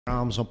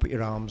arms on, put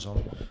your arms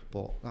on,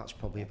 but that's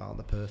probably about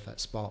the perfect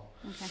spot.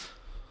 Okay.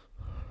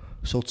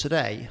 So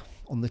today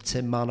on the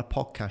Tim Marner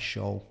podcast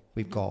show,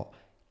 we've got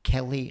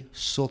Kelly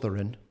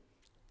Southern,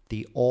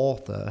 the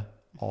author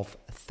of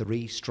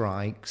Three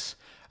Strikes,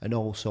 and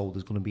also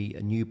there's going to be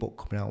a new book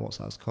coming out. What's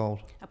that called?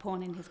 A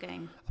Pawn in His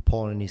Game. A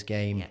Pawn in His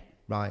Game. Yeah.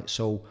 Right,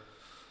 so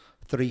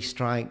 3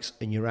 strikes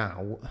and you're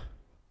out.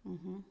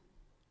 Mm-hmm.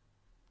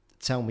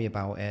 Tell me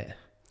about it.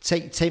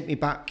 Take me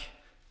back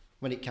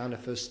when it kind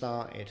of first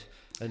started.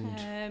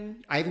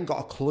 And I haven't got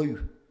a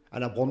clue,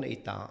 and I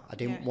wanted that. I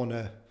didn't want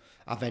to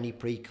have any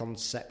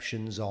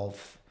preconceptions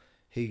of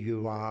who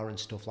you are and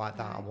stuff like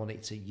that. I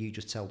wanted to you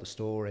just tell the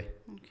story.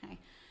 Okay.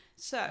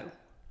 So,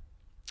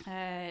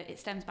 it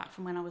stems back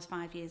from when I was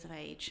 5 years of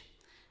age.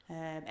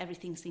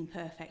 Everything seemed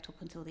perfect up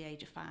until the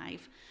age of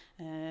 5.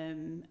 I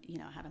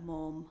had a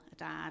mum, a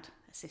dad,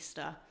 a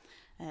sister,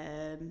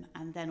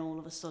 and then all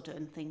of a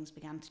sudden things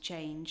began to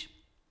change.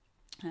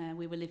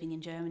 We were living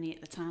in Germany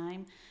at the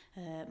time.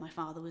 My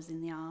father was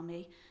in the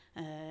army.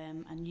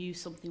 I knew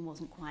something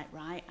wasn't quite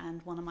right,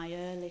 and one of my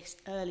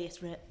earliest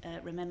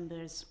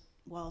remembers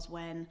was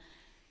when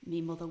my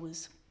mother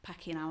was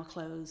packing our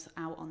clothes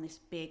out on this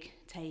big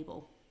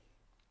table,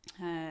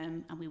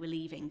 and we were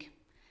leaving.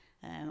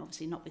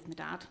 Obviously not with my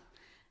dad,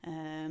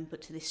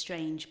 but to this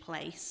strange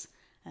place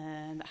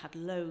that had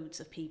loads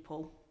of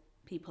people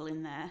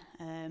in there.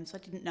 So I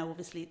didn't know,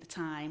 obviously, at the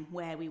time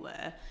where we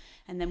were.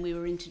 And then we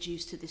were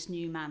introduced to this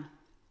new man.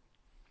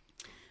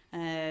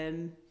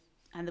 And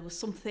there was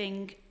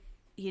something,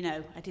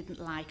 I didn't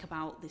like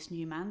about this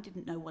new man.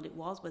 Didn't know what it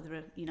was, whether,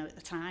 at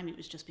the time it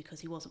was just because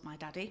he wasn't my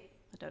daddy.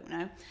 I don't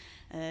know.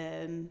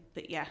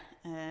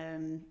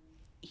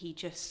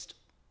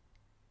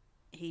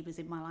 He was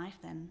in my life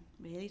then,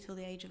 really, till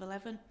the age of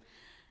 11.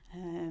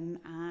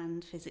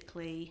 And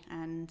physically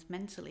and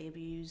mentally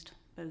abused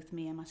both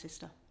me and my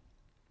sister.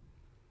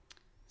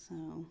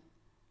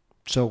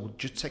 So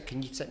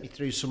can you take me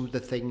through some of the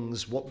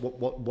things?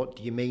 What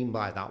do you mean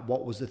by that?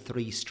 What was the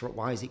 3 strikes?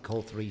 Why is it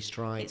called 3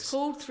 strikes? It's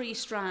called 3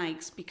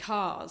 strikes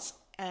because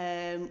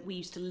we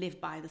used to live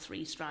by the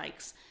 3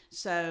 strikes.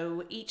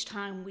 So each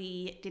time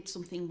we did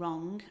something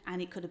wrong,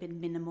 and it could have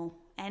been minimal,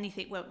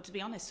 anything. Well, to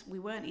be honest, we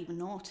weren't even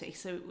naughty,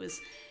 so it was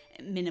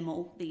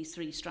minimal, these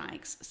 3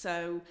 strikes.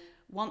 So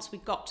once we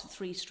got to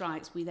 3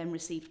 strikes, we then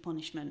received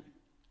punishment.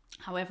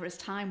 However, as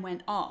time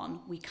went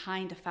on, we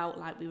kind of felt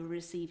like we were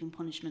receiving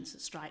punishments at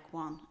strike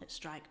 1, at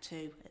strike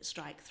 2, at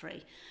strike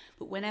 3.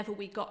 But whenever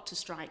we got to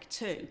strike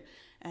 2,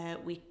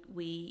 we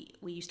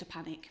used to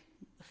panic.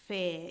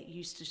 Fear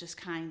used to just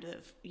kind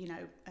of,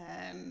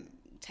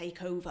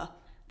 take over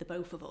the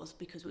both of us,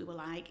 because we were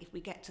like, if we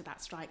get to that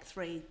strike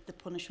 3, the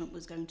punishment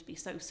was going to be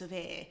so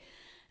severe.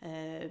 We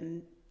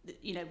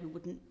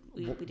didn't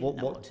know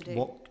what to do.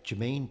 What do you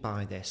mean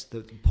by this?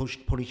 The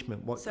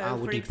punishment? How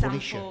would he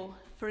punish you?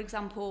 For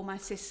example, my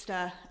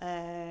sister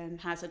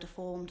has a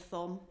deformed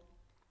thumb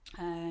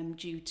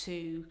due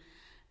to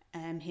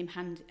him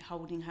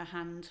holding her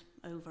hand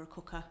over a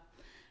cooker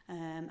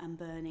and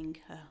burning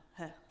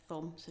her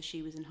thumb. So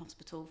she was in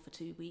hospital for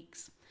 2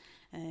 weeks.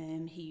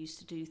 He used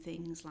to do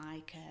things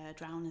like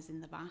drown us in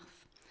the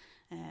bath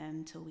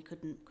until we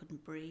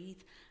couldn't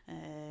breathe.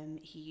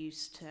 He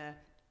used to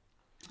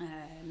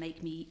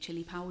make me eat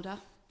chili powder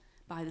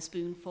by the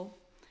spoonful.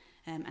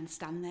 And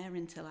stand there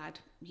until I'd,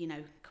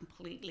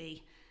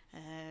 completely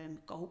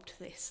gulped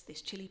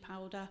this chili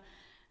powder.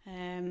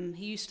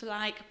 He used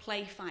to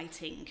play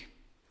fighting.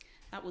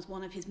 That was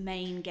one of his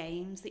main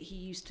games that he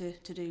used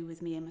to do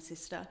with me and my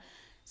sister.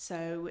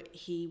 So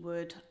he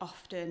would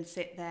often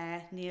sit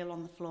there, kneel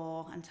on the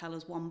floor, and tell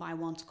us one by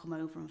one to come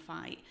over and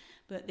fight.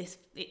 But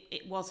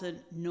it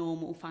wasn't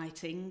normal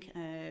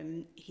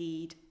fighting.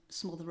 He'd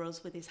smother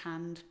us with his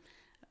hand,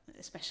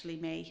 especially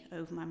me,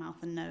 over my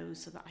mouth and nose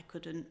so that I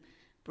couldn't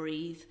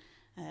breathe.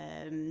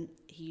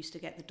 He used to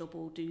get the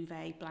double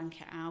duvet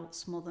blanket out,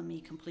 smother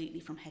me completely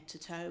from head to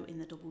toe in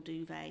the double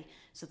duvet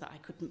so that I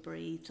couldn't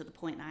breathe, to the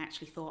point I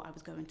actually thought I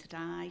was going to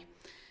die.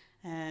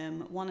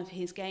 One of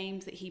his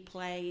games that he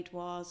played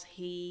was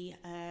he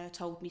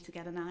told me to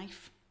get a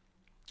knife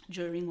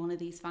during one of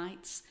these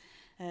fights.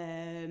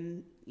 I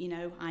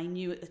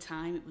knew at the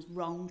time it was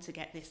wrong to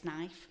get this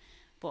knife,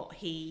 but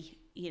he,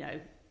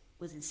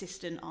 was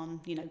insistent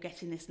on,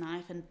 getting this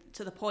knife, and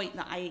to the point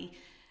that I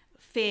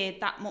feared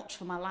that much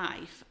for my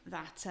life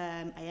that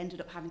I ended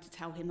up having to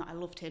tell him that I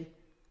loved him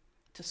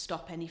to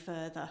stop any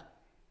further,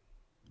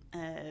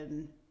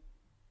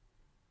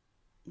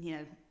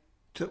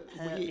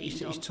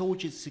 He's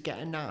told you to get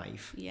a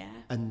knife. Yeah.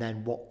 And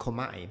then what come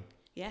at him?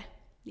 Yeah.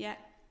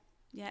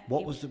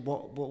 What was?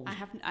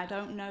 I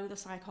don't know the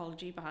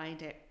psychology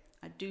behind it.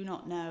 I do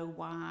not know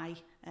why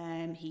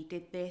he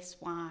did this.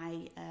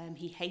 Why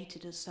he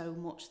hated us so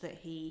much that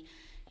he,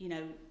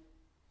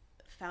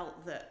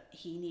 felt that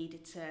he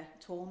needed to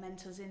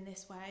torment us in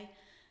this way.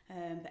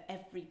 But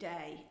every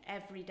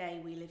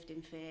day we lived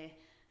in fear.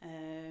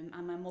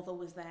 And my mother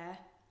was there.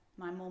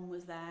 My mum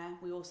was there.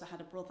 We also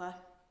had a brother,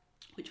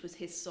 which was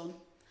his son.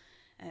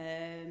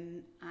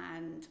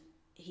 And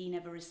he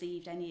never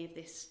received any of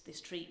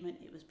this treatment.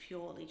 It was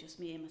purely just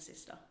me and my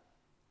sister.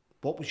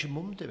 What was your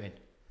mum doing?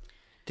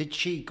 Did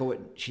she go?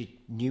 She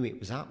knew it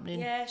was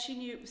happening. Yeah, she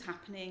knew it was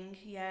happening.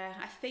 Yeah,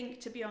 I think,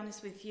 to be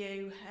honest with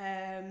you,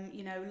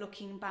 you know,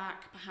 looking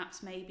back,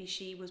 perhaps maybe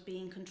she was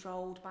being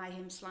controlled by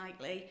him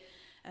slightly.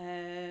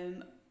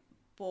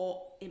 But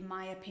in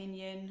my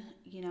opinion,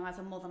 you know, as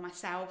a mother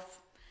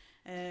myself,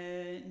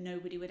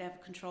 nobody would ever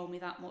control me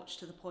that much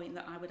to the point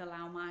that I would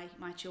allow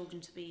my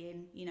children to be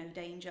in, you know,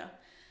 danger.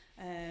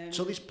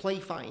 So this play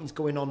fighting's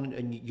going on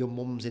and your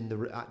mum's in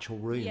the actual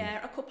room?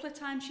 Yeah, a couple of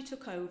times she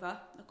took over.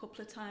 A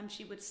couple of times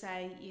she would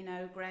say, you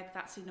know, Greg,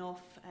 that's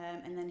enough.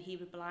 And then he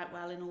would be like,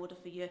 well, in order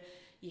for your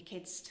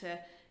kids to,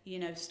 you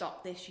know,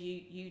 stop this,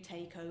 you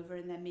take over.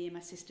 And then me and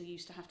my sister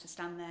used to have to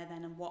stand there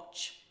then and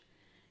watch,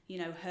 you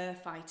know, her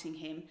fighting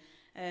him.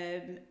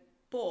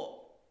 But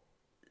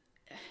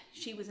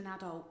she was an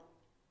adult.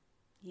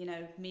 You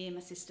know, me and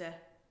my sister,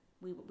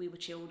 we were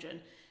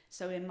children.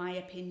 So in my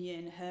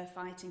opinion, her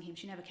fighting him,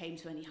 she never came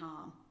to any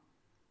harm.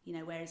 You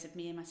know, whereas if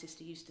me and my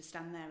sister used to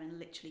stand there and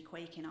literally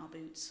quake in our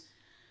boots,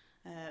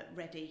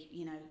 ready,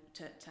 you know,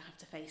 to have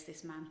to face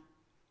this man.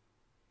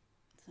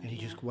 So, and he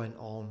just went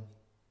on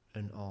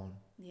and on.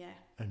 Yeah.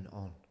 And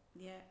on.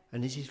 Yeah.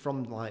 And this is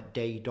from like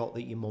day dot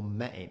that your mum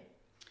met him?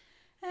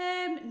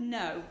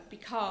 No,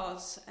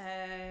 because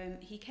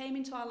he came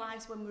into our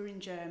lives when we were in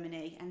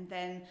Germany, and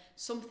then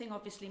something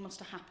obviously must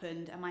have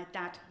happened, and my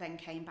dad then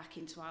came back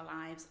into our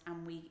lives,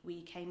 and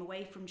we came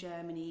away from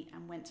Germany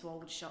and went to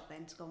Aldershot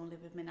then to go and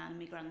live with my nan and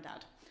my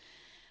granddad.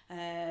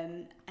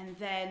 And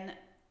then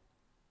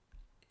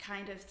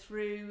kind of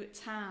through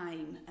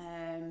time,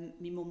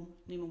 my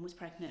mum was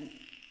pregnant,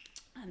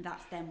 and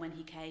that's then when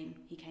he came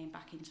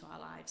back into our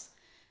lives.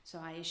 So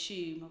I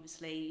assume,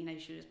 obviously, you know,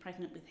 she was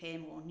pregnant with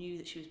him, or knew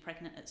that she was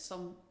pregnant at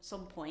some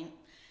point,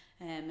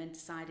 and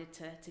decided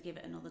to give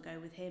it another go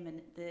with him. And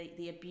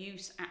the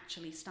abuse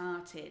actually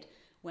started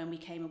when we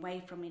came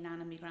away from my nan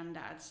and my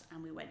granddad's,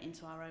 and we went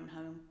into our own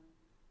home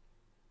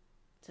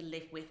to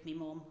live with my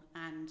mum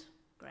and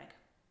Greg.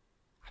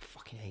 I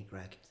fucking hate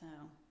Greg. So,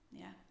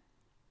 yeah.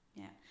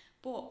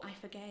 But I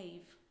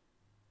forgave.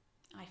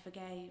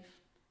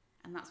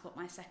 And that's what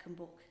my second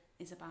book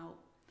is about.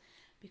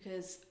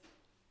 Because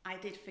I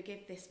did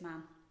forgive this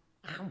man.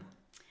 Ow.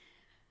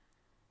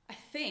 I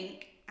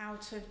think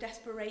out of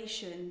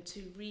desperation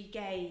to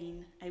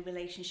regain a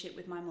relationship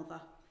with my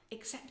mother.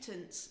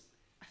 Acceptance.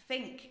 I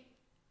think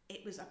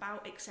it was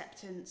about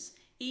acceptance.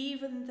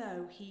 Even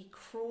though he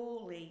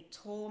cruelly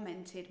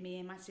tormented me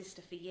and my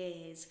sister for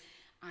years,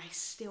 I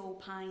still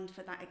pined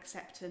for that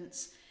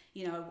acceptance.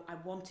 You know, I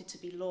wanted to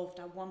be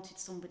loved. I wanted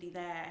somebody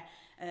there.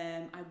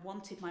 I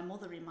wanted my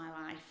mother in my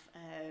life.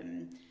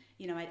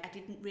 You know, I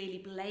didn't really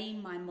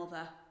blame my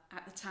mother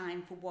at the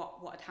time for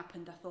what had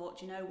happened. I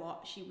thought, you know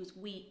what, she was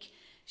weak.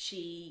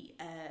 She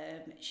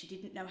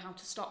didn't know how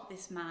to stop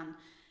this man.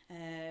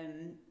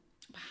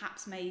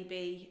 Perhaps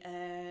maybe,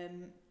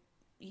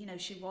 you know,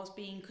 she was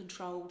being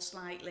controlled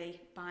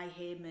slightly by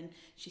him, and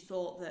she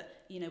thought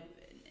that, you know,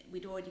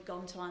 we'd already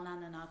gone to our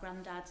nan and our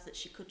granddad's, that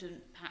she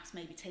couldn't perhaps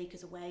maybe take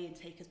us away and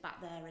take us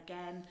back there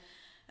again.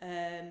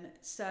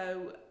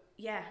 So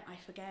yeah, I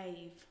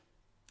forgave,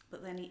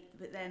 but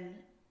then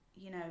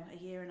you know, a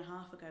year and a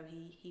half ago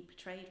he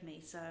betrayed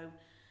me. So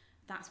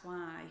that's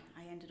why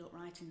I ended up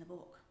writing the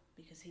book,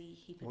 because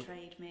he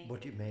betrayed me.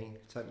 What do you mean?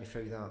 Take me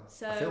through that.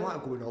 So, I feel like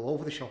I'm going all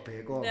over the shop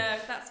here. Go on. No,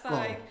 that's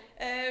fine.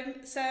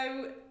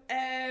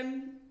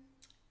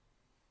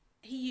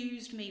 He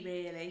used me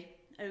really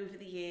over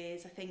the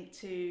years, I think,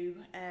 to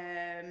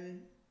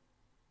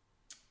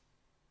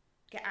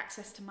get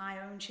access to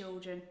my own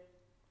children.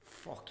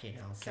 Fucking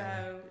hell.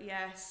 So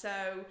yeah,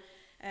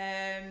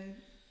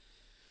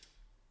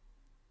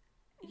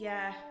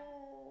 yeah,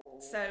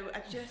 so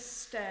I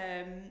just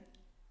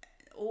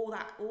all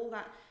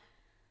that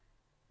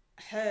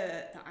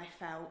hurt that I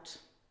felt,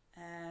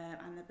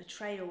 and the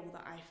betrayal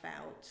that I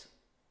felt,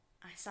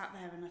 I sat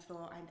there and I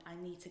thought, I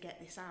need to get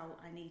this out.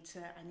 I need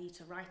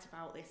to write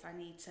about this.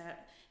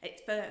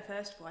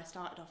 First of all, I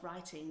started off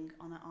writing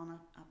on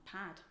a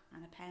pad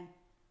and a pen.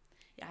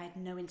 I had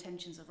no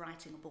intentions of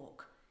writing a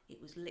book. It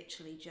was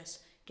literally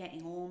just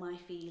getting all my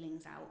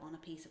feelings out on a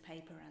piece of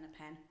paper and a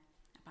pen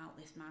about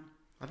this man.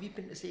 Have you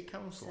been to see a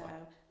counsellor?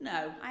 So,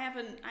 no, I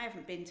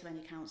haven't been to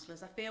any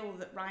counsellors. I feel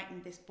that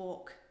writing this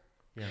book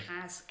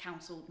has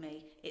counselled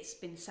me. It's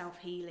been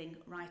self-healing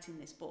writing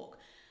this book.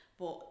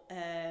 But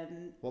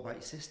what about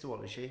your sister?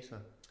 What does she say?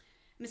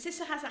 My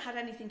sister hasn't had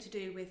anything to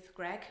do with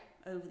Greg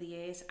over the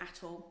years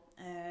at all.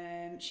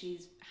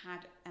 She's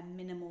had a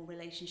minimal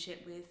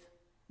relationship with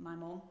my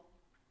mum.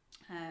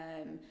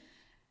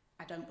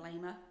 I don't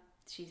blame her.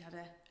 She's had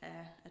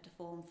a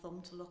deformed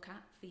thumb to look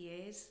at for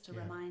years, to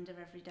remind her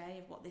every day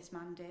of what this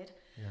man did.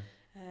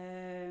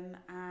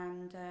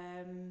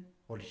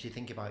 What did she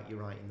think about you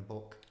writing the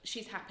book?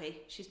 She's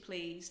happy. She's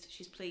pleased.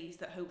 She's pleased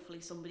that hopefully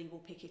somebody will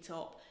pick it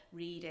up,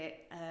 read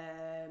it,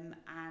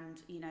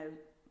 and, you know,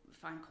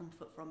 find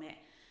comfort from it.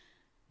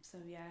 So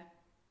yeah.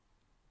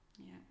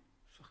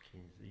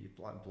 Fucking, you've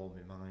like blown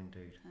my mind,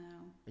 dude.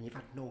 Oh. And you've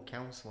had no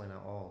counselling at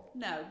all.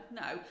 No.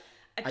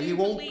 Are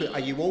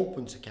you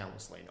open to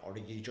counselling, or are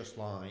you just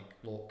like,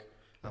 look,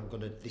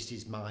 this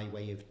is my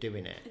way of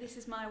doing it? This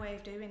is my way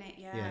of doing it,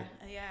 yeah.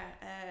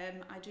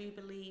 I do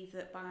believe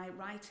that by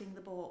writing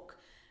the book,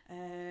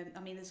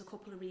 there's a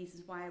couple of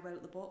reasons why I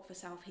wrote the book, for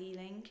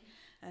self-healing,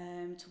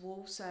 to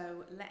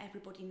also let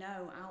everybody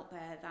know out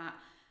there that,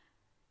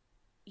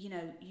 you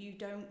know, you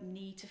don't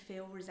need to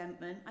feel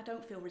resentment. I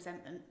don't feel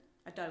resentment.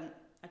 I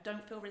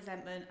don't feel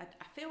resentment.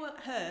 I feel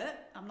hurt.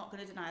 I'm not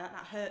going to deny that.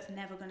 That hurt's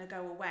never going to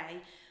go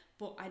away.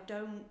 But I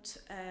don't,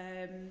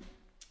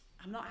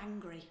 I'm not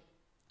angry.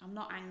 I'm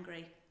not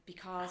angry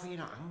because... How are you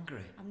not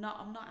angry? I'm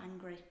not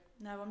angry.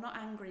 No, I'm not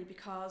angry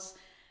because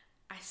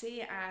I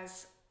see it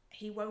as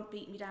he won't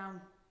beat me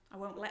down. I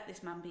won't let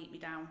this man beat me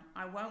down.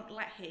 I won't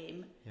let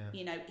him,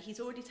 you know, he's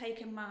already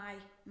taken my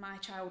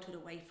childhood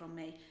away from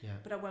me,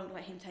 but I won't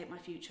let him take my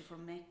future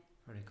from me.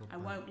 Very good. I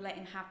won't let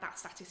him have that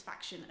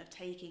satisfaction of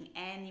taking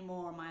any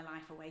more of my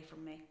life away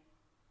from me.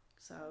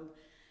 So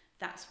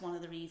that's one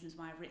of the reasons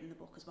why I've written the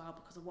book as well,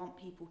 because I want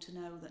people to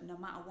know that no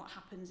matter what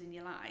happens in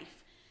your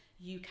life,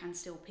 you can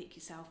still pick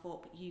yourself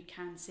up. You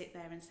can sit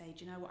there and say,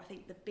 do you know what, I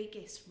think the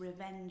biggest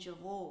revenge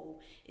of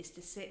all is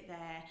to sit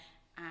there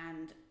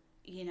and,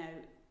 you know,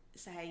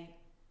 say,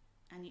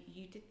 and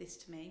you did this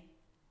to me,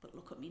 but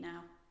look at me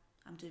now.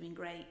 I'm doing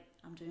great.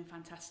 I'm doing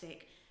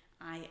fantastic.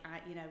 I'm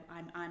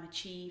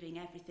achieving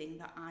everything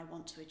that I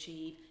want to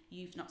achieve.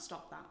 You've not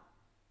stopped that.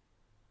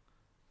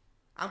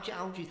 How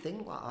do you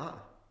think like that?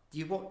 Do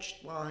you watch,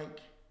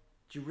 like,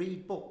 do you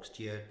read books?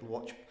 Do you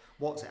watch,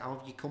 what's it, how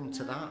have you come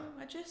to that?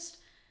 I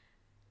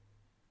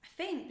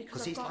think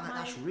because I've got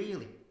that's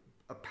really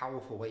a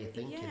powerful way of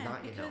thinking,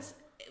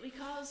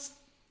 because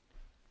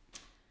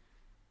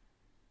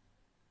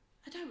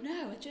I don't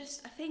know.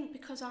 I think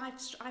because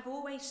I've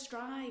always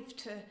strived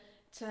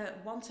to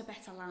want a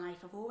better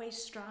life. I've always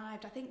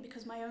strived. I think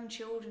because my own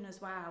children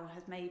as well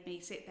has made me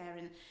sit there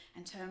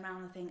and turn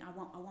around and think, I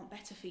want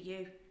better for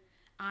you.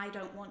 I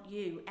don't want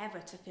you ever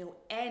to feel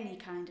any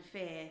kind of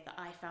fear that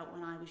I felt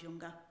when I was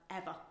younger,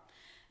 ever.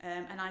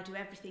 And I do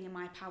everything in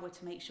my power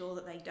to make sure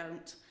that they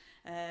don't.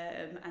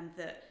 And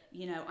that,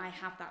 you know, I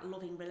have that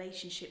loving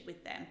relationship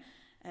with them,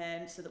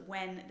 so that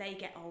when they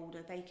get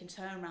older, they can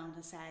turn around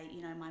and say,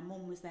 you know, my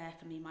mum was there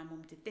for me, my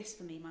mum did this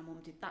for me, my mum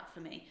did that for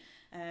me,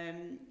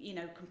 you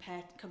know,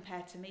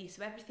 compared to me.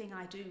 So everything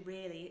I do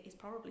really is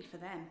probably for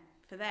them,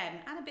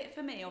 and a bit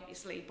for me,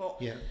 obviously,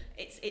 but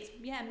it's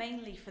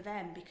mainly for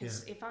them,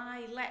 because if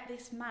I let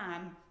this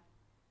man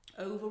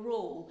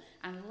overrule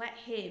and let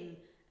him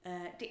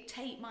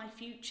dictate my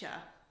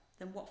future,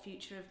 then what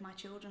future have my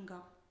children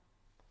got?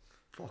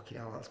 Fucking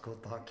hell, that's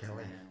good, that,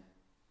 Kelly.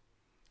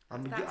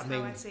 That's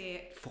how I see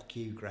it. Fuck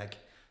you, Greg.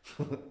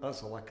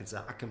 That's all I can say.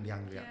 I can be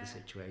angry at the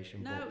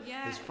situation, but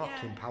it's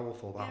fucking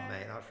powerful, that,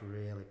 mate. That's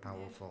really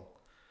powerful.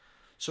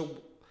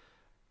 So,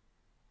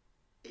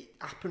 it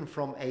happened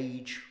from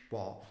age,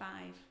 what? 5.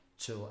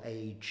 Till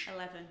age...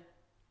 11.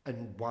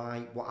 And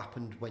why? What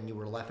happened when you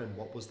were 11?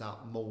 What was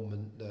that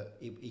moment that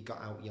he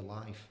got out of your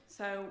life?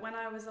 So, when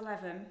I was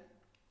 11,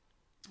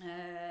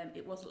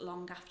 it wasn't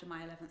long after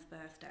my 11th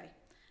birthday,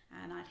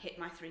 and I'd hit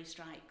my 3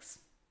 strikes.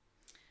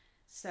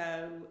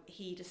 So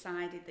he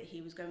decided that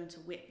he was going to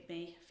whip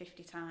me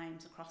 50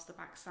 times across the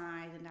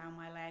backside and down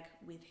my leg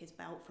with his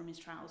belt from his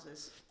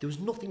trousers. There was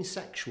nothing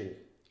sexual?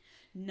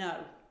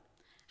 No.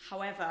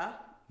 However,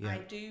 I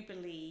do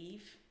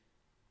believe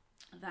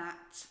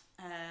that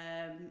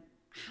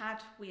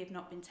had we have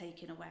not been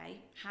taken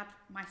away, had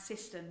my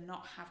sister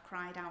not have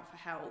cried out for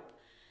help,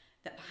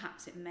 that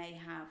perhaps it may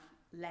have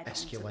led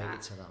escalated on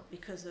to that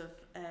because of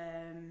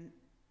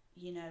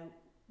you know,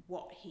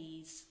 what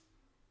he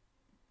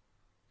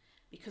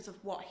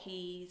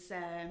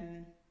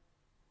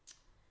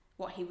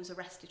was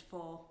arrested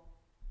for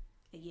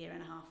a year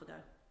and a half ago.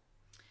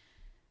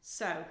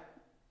 So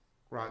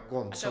right, go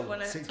on. I don't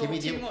want to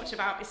talk too much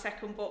about his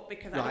second book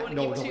because I don't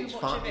want to give too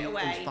much of it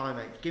away. It's fine,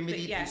 mate. Give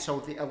me so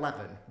the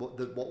 11.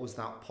 What was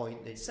that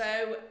point?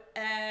 So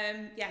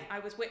I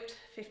was whipped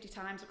 50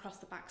 times across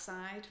the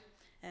backside.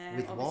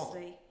 With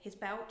obviously what? His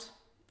belt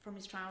from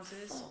his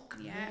trousers. Fuck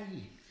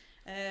me.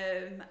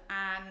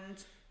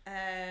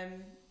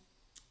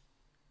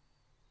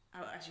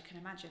 As you can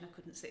imagine, I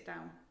couldn't sit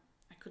down.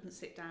 I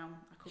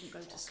couldn't go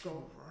to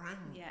school. Rank.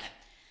 Yeah.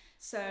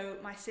 So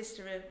my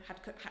sister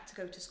had to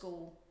go to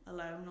school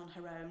alone on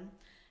her own,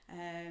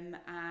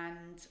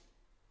 and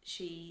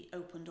she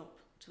opened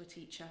up to a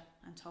teacher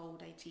and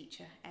told a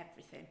teacher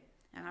everything.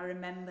 And I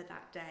remember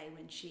that day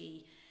when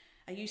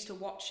I used to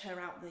watch her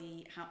out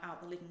the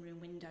living room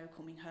window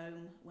coming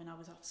home when I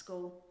was off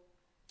school.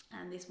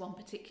 And this one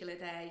particular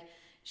day,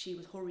 she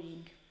was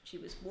hurrying. She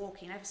was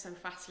walking ever so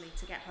fastly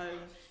to get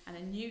home, and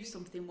I knew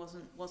something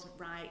wasn't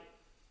right,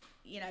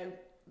 you know,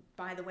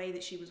 by the way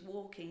that she was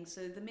walking.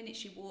 So the minute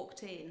she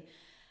walked in,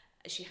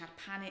 she had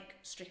panic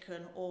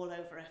stricken all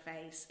over her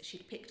face.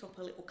 She'd picked up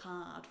a little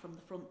card from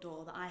the front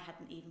door that I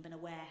hadn't even been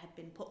aware had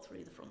been put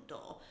through the front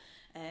door,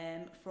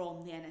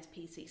 from the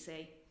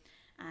NSPCC.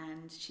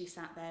 And she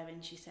sat there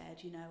and she said,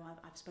 you know,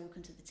 I've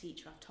spoken to the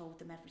teacher, I've told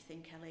them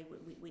everything, Kelly,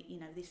 we you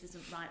know, this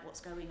isn't right,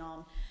 what's going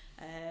on.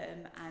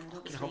 And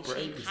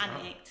obviously she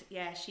panicked.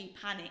 Yeah, she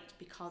panicked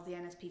because the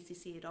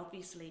NSPCC had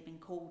obviously been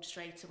called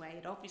straight away,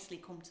 had obviously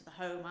come to the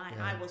home.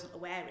 I wasn't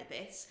aware of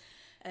this.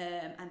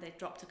 And they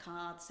dropped a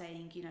card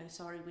saying, you know,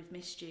 sorry, we've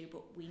missed you,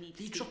 but we need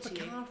to speak to you. They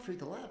dropped a card through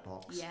the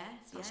letterbox? Yes,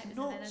 That's it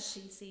was nuts.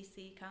 an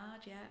NSPCC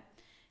card, yeah.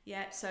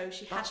 Yeah, so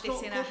she had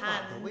this in her hand. That's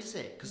not good, though, is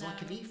it? Because,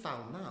 like, if he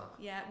found that...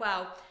 Yeah,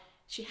 well,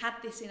 she had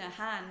this in her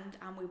hand,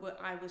 and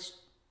I was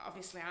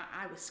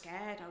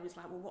scared. I was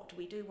like, well, what do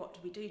we do? What do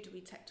we do? Do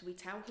we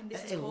tell him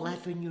this is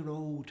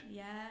 11-year-old.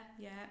 Yeah.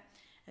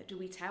 Do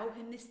we tell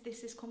him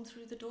this has come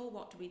through the door?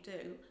 What do we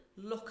do?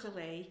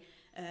 Luckily,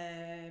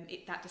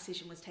 that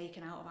decision was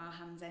taken out of our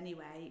hands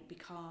anyway,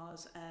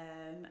 because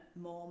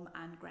Mum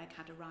and Greg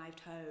had arrived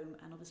home,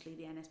 and obviously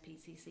the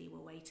NSPCC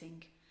were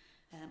waiting.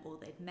 Or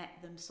they'd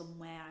met them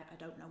somewhere. I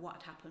don't know what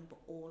had happened, but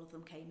all of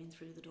them came in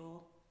through the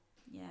door.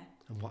 Yeah.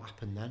 And what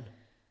happened then?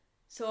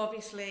 So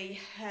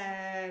obviously,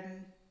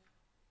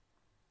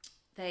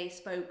 they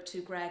spoke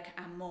to Greg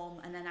and Mum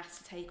and then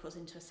asked to take us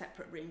into a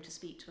separate room to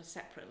speak to us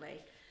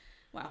separately.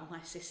 Well,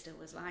 my sister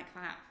was like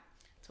that,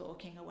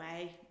 talking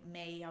away.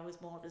 Me, I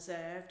was more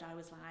reserved. I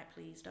was like,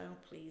 please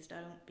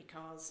don't,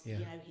 because, you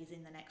know, he's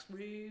in the next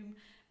room.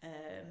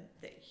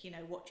 That, you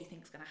know, what do you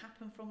think is going to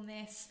happen from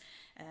this?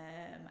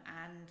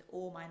 And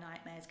all my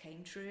nightmares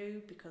came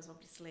true, because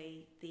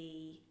obviously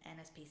the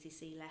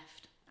NSPCC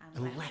left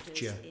left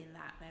us you in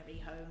that very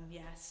home.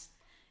 Yes.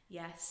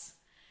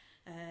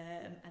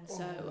 And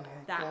so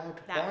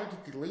why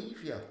did they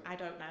leave you? I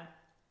don't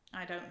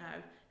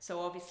know. So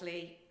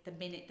obviously the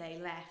minute they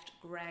left,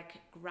 Greg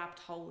grabbed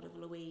hold of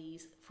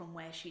Louise from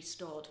where she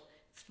stood,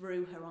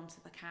 threw her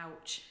onto the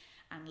couch,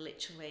 and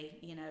literally,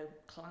 you know,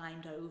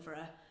 climbed over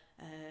her.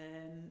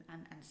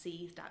 And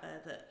seethed at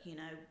her that, you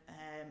know,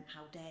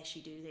 how dare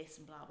she do this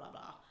and blah, blah,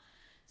 blah.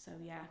 So,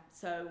 yeah.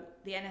 So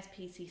the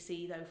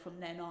NSPCC, though, from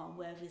then on,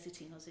 were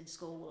visiting us in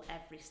school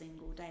every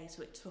single day.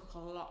 So it took a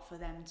lot for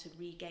them to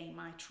regain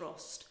my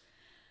trust,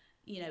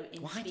 you know,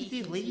 in Why did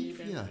they leave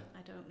you?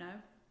 I don't know.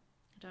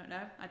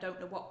 I don't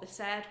know what was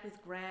said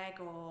with Greg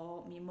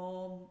or my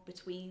mum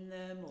between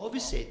them.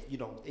 Obviously, you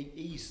know,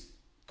 he's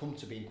come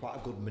to being quite a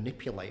good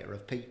manipulator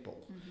of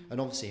people,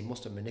 and obviously he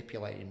must have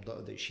manipulated him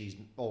that she's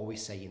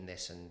always saying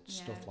this and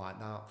stuff like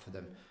that for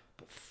them.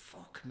 But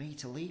fuck me,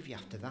 to leave you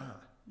after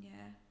that. Yeah.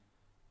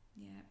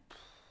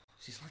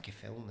 It's like a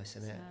film, this,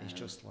 isn't it? It's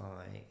just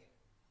like...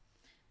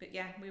 But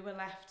yeah, we were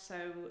left.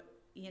 So,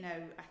 you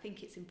know, I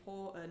think it's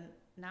important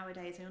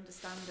nowadays. I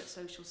understand that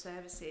social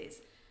services,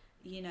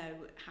 you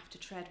know, have to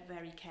tread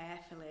very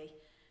carefully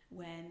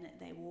when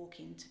they walk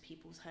into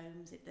people's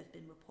homes, if there's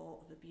been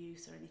report of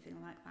abuse or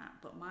anything like that.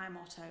 But my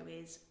motto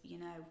is, you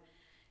know,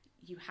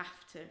 you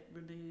have to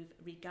remove,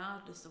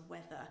 regardless of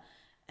whether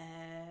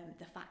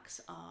the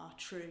facts are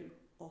true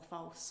or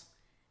false.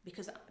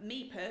 Because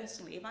me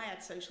personally, if I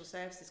had social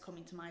services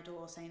coming to my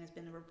door saying there's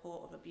been a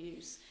report of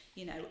abuse,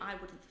 you know, I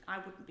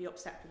wouldn't be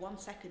upset for 1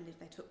 second if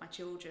they took my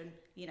children,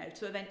 you know,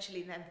 to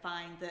eventually then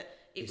find that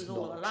it was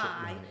all a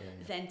lie,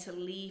 than to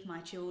leave my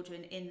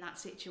children in that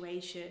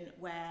situation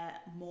where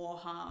more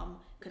harm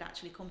could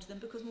actually come to them,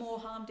 because more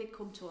harm did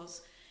come to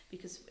us,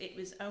 because it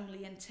was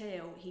only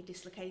until he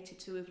dislocated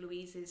 2 of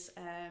Louise's,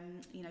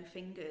 you know,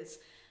 fingers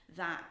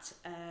that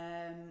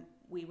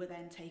we were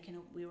then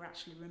we were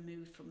actually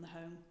removed from the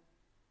home.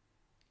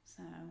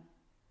 So,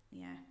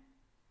 yeah.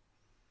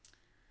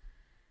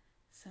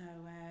 So,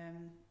 I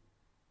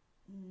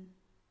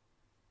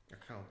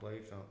can't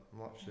believe that.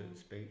 I'm absolutely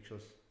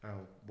speechless how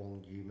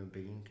one human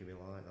being can be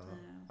like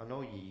that. I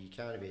know you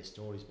kind of hear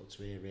stories, but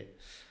to hear it...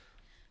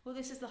 Well,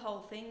 this is the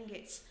whole thing.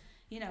 It's,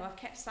 you know, I've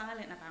kept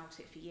silent about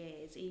it for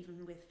years,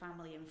 even with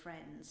family and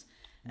friends.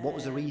 What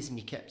was the reason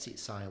you kept it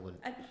silent?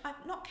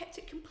 I've not kept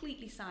it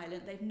completely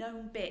silent. They've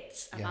known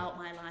bits about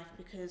my life,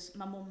 because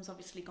my mum's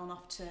obviously gone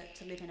off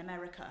to live in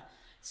America.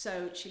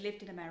 So she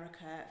lived in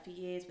America for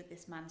years with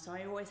this man. So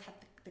I always had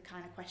the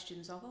kind of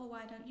questions of, oh,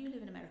 why don't you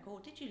live in America? Or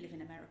did you live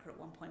in America at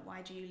one point?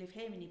 Why do you live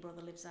here and your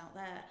brother lives out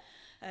there?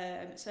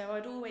 So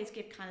I'd always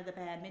give kind of the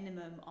bare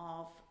minimum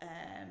of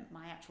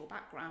my actual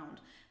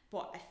background.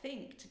 But I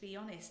think, to be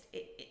honest,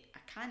 I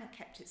kind of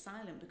kept it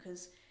silent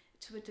because,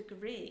 to a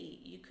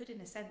degree, you could,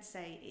 in a sense,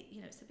 say, you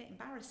know, it's a bit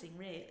embarrassing,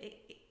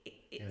 really.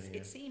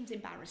 It seems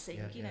embarrassing,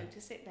 you know,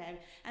 to sit there.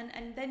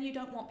 And then you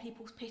don't want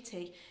people's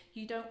pity.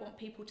 You don't want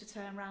people to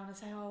turn around and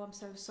say, oh, I'm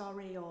so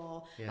sorry,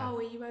 or, oh,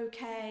 are you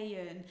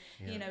okay? And,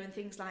 you know, and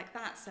things like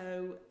that.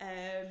 So,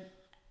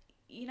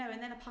 you know,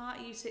 and then a part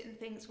of you sit and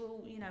thinks,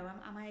 well, you know,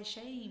 am I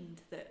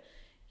ashamed that,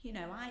 you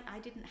know, I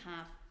didn't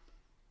have,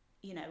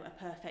 you know, a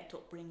perfect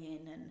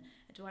upbringing, and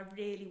do I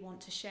really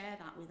want to share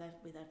that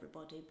with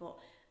everybody?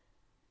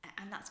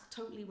 And that's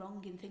totally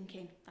wrong in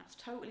thinking.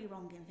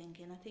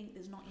 I think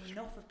there's not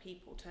enough of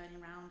people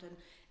turning around and,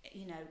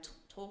 you know,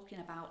 talking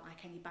about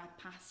like any bad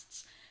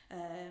pasts.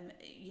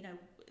 You know,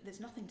 there's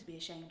nothing to be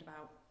ashamed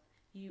about.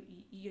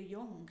 you're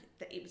young,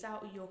 that it was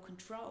out of your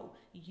control.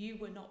 You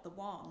were not the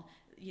one,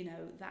 you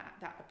know,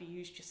 that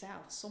abused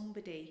yourself.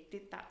 Somebody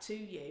did that to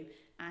you,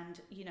 and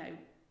you know,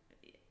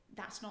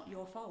 that's not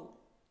your fault.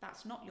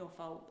 That's not your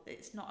fault.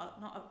 It's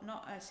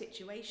not a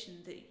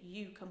situation that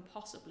you can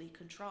possibly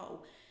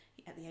control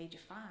at the age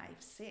of 5,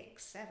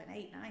 6, 7,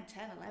 8, 9,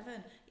 10,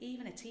 11,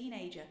 even a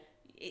teenager.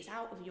 It's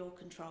out of your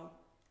control.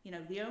 You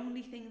know, the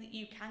only thing that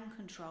you can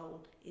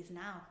control is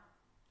now.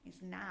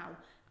 It's now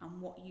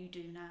and what you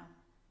do now.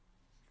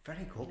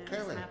 Very good, you know,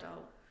 Kelly. As an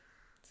adult.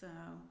 So,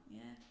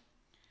 yeah.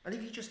 And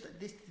if you just,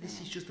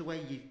 this is just the way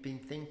you've been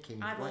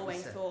thinking. I've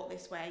always thought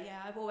this way,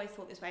 yeah, I've always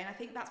thought this way. And I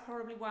think that's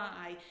probably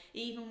why,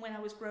 even when I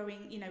was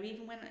growing, you know,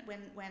 even when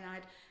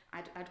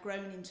I'd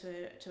grown into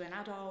an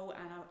adult,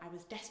 and I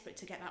was desperate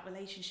to get that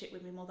relationship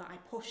with my mother, I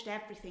pushed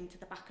everything to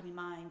the back of my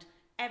mind.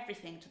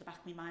 Everything to the back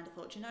of my mind. I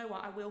thought, you know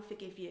what, I will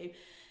forgive you.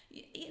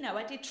 You know,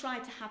 I did try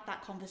to have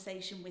that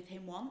conversation with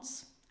him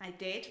once. I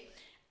did.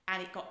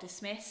 And it got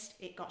dismissed.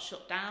 It got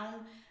shut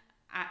down.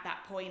 At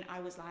that point, I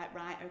was like,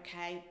 right,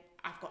 okay,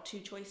 I've got two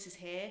choices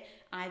here.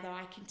 Either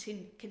I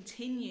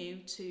continue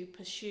to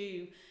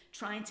pursue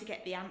trying to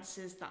get the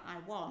answers that I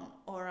want,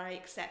 or I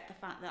accept the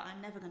fact that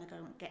I'm never going to go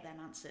and get them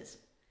answers.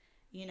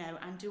 You know,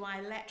 and do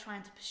I let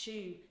trying to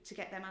pursue to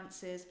get them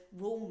answers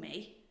rule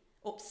me,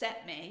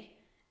 upset me,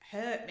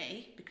 hurt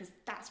me, because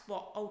that's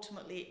what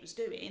ultimately it was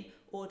doing,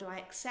 or do I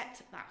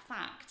accept that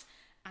fact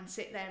and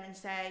sit there and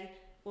say,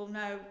 well,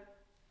 no,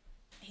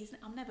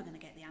 I'm never going to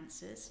get the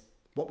answers.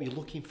 What were you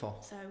looking for?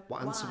 So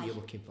what answer were you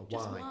looking for?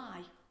 Just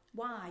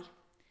why?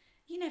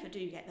 You never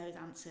do get those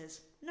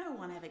answers. No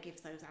one ever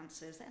gives those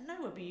answers.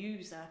 No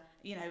abuser,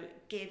 you know,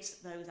 gives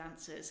those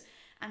answers.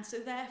 And so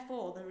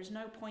therefore, there is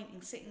no point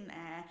in sitting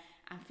there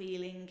and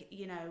feeling,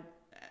 you know,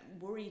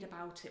 worried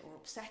about it or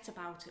upset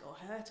about it or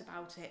hurt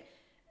about it.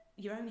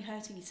 You're only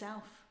hurting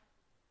yourself.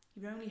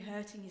 You're only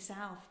hurting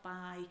yourself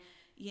by,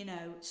 you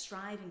know,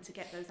 striving to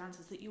get those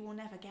answers that you will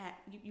never get.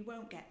 You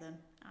won't get them.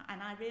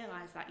 And I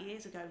realised that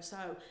years ago.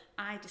 So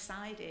I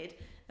decided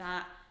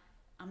that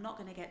I'm not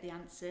going to get the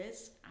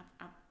answers.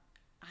 I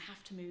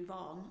have to move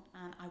on,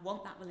 and I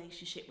want that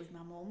relationship with my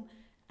mum.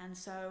 And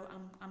so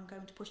I'm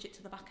going to push it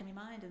to the back of my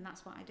mind, and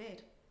that's what I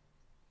did.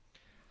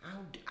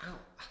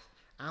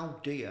 How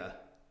do you,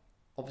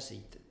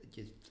 obviously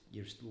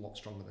you're a lot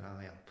stronger than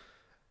I am,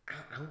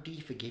 how do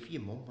you forgive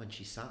your mum when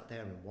she sat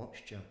there and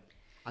watched you?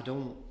 I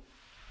don't...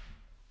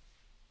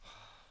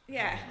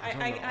 Yeah,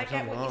 I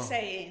get what you're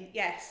saying.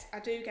 Yes, I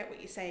do get what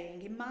you're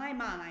saying. In my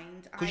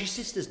mind... Because your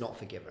sister's not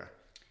forgive her.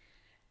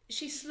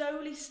 She's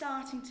slowly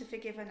starting to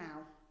forgive her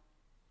now.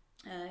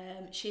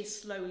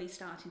 She's slowly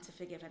starting to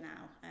forgive her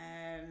now,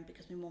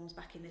 because my mum's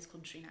back in this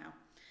country now.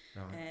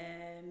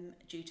 Right.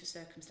 Due to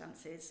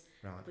circumstances,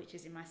 right, which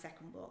is in my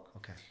second book.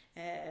 Okay.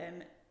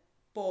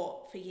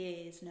 But for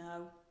years,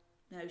 no,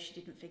 she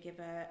didn't forgive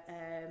her.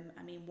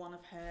 I mean, one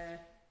of her,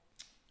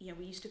 you know,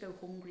 we used to go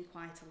hungry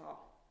quite a lot,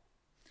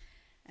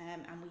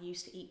 and we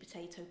used to eat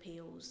potato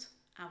peels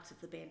out of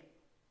the bin.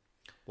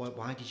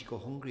 Why did you go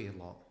hungry a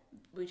lot?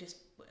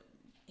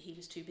 He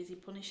was too busy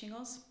punishing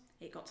us.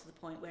 It got to the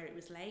point where it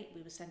was late.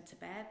 We were sent to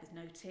bed with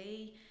no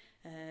tea.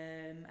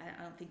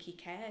 I don't think he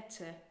cared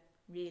to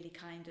really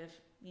kind of,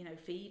 you know,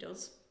 feed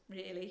us,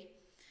 really.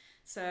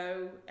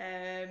 So,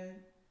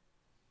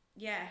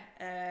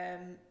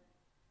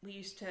 we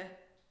used to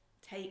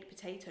take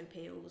potato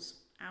peels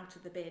out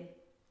of the bin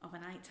of a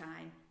night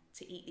time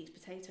to eat these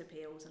potato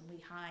peels, and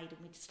we'd hide and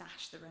we'd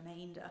stash the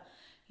remainder,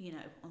 you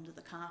know, under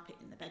the carpet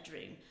in the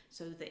bedroom,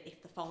 so that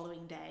if the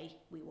following day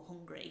we were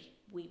hungry,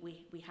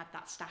 we had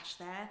that stash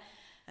there.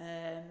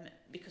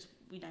 Because,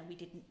 you know, we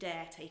didn't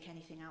dare take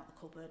anything out the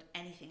cupboard,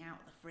 anything out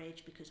of the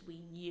fridge, because we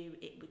knew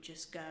it would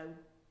just go,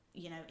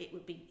 you know, it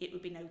would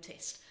be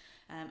noticed,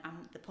 and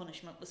the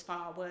punishment was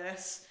far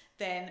worse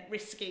than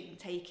risking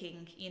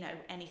taking, you know,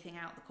 anything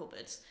out the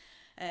cupboards.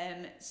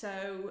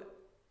 So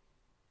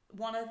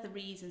one of the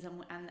reasons,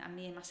 and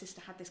me and my sister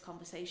had this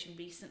conversation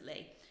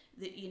recently,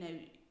 that, you know,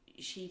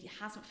 she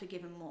hasn't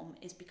forgiven Mum,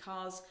 is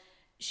because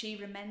she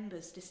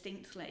remembers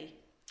distinctly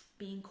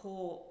being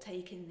caught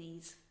taking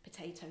these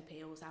potato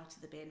peels out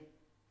of the bin,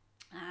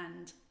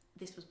 and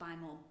this was by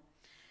Mum,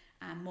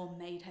 and Mum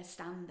made her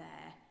stand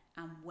there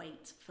and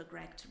wait for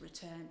Greg to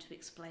return to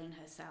explain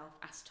herself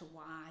as to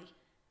why,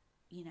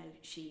 you know,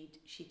 she'd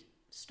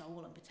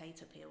stolen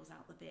potato peels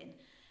out the bin.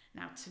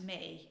 Now, to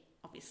me,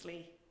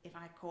 obviously, if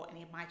I caught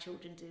any of my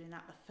children doing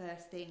that, the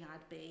first thing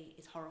I'd be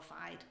is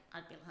horrified.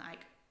 I'd be like,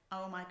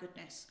 oh my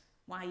goodness,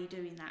 why are you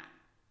doing that?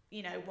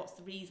 You know, what's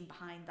the reason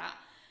behind that?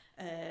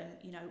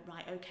 You know,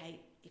 right, okay,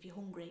 if you're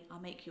hungry, I'll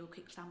make you a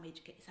quick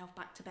sandwich, get yourself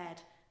back to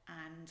bed,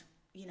 and,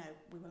 you know,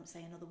 we won't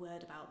say another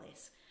word about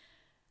this.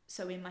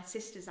 So in my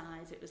sister's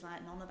eyes, it was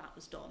like none of that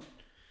was done.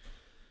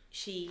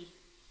 She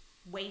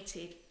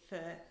waited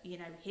for, you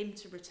know, him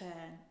to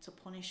return to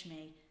punish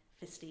me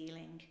for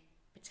stealing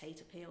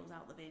potato peels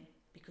out the bin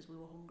because we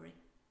were hungry.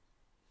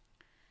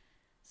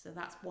 So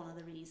that's one of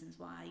the reasons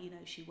why, you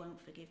know, she won't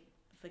forgive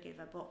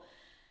her. But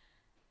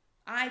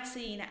I'd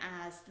seen it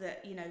as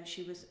that, you know,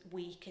 she was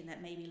weak and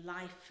that maybe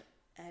life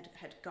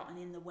had gotten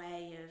in the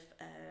way of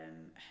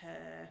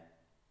her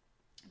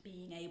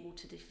being able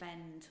to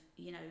defend,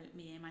 you know,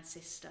 me and my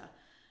sister.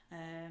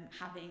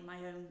 Having my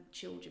own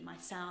children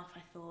myself,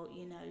 I thought,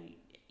 you know,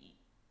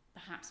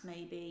 perhaps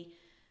maybe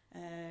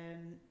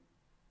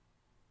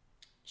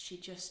she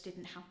just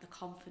didn't have the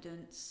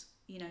confidence,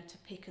 you know, to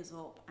pick us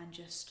up and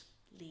just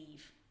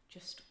leave,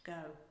 just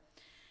go.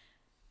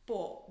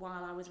 But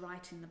while I was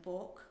writing the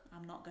book,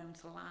 I'm not going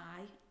to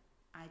lie,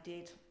 I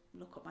did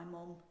look at my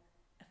mum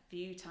a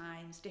few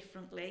times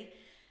differently,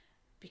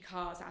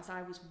 because as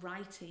I was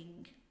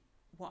writing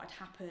what had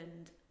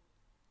happened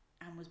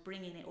and was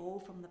bringing it all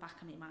from the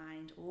back of my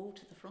mind, all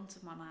to the front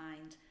of my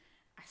mind,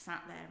 I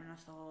sat there and I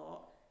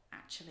thought,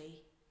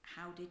 actually,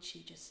 how did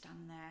she just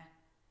stand there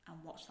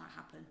and watch that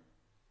happen?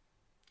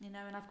 You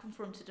know, and I've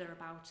confronted her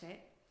about it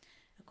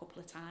a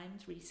couple of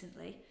times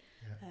recently,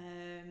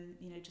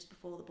 you know, just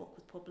before the book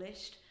was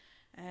published,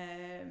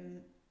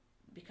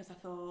 because I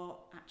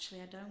thought,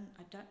 actually, I don't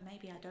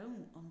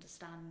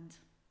understand.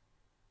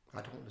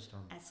 I don't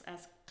understand.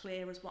 As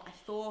clear as what I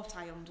thought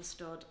I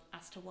understood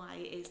as to why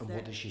it is. And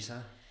what did she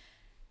say?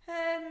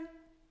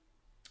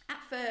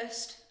 At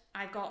first,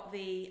 I got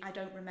the I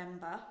don't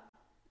remember.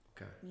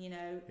 Okay. You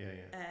know,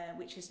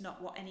 which is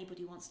not what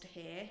anybody wants to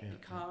hear,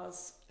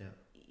 because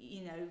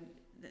you know,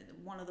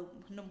 one of the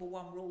number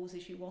one rules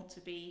is you want to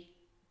be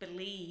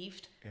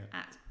believed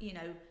at, you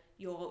know,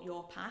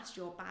 your past,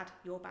 your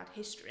bad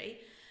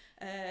history,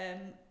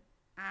 and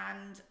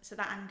so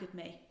that angered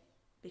me,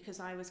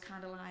 because I was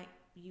kind of like,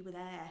 you were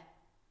there.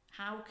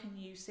 How can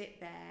you sit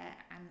there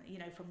and, you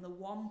know, from the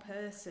one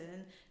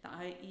person that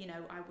I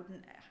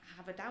wouldn't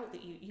have a doubt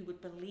that you would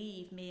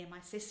believe me and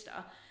my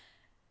sister,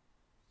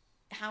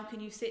 how can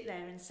you sit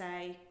there and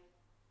say,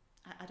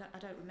 I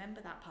don't remember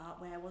that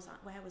part, where was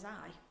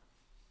I?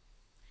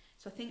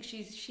 So I think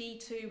she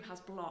too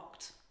has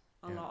blocked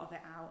a lot of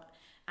it out,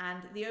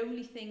 and the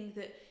only thing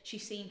that she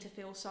seemed to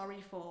feel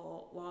sorry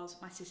for was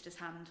my sister's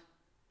hand.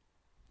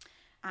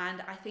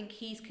 And I think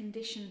he's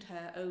conditioned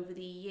her over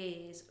the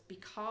years,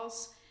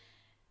 because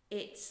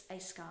it's a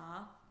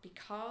scar,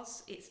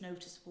 because it's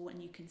noticeable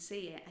and you can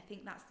see it. I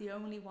think that's the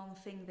only one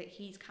thing that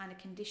he's kind of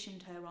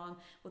conditioned her on.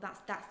 Well,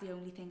 that's the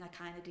only thing I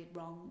kind of did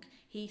wrong.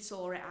 He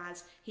saw it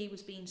as he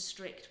was being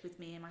strict with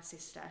me and my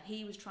sister.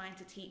 He was trying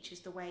to teach us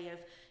the way of,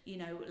 you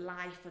know,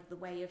 life, of the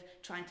way of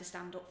trying to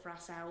stand up for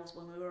ourselves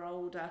when we were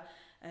older.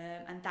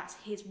 And that's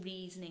his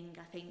reasoning,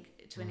 I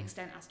think, to an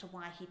extent, as to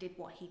why he did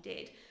what he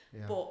did.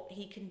 Yeah. But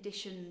he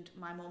conditioned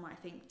my mum, I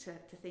think, to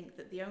think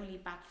that the only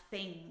bad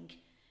thing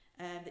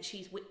that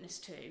she's witness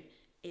to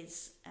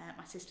is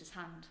my sister's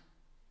hand.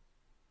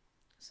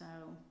 So,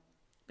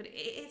 but it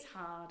is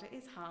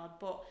hard,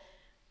 but,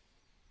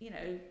 you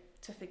know,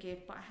 to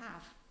forgive, but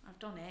I've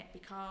done it,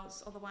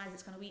 because otherwise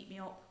it's going to eat me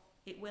up.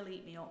 It will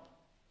eat me up.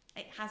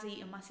 It has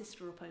eaten my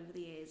sister up over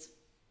the years.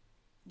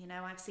 You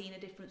know, I've seen a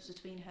difference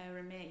between her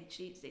and me.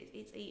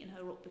 It's eaten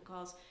her up,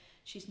 because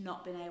she's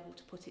not been able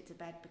to put it to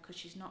bed, because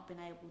she's not been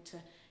able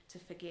to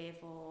forgive,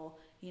 or,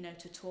 you know,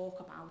 to talk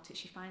about it.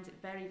 She finds it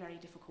very, very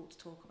difficult to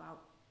talk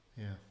about.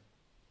 Yeah.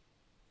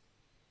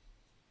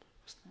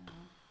 So.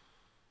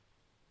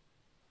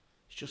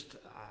 It's just,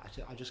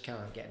 I just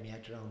can't get my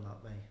head around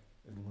that, mate,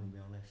 if I'm going to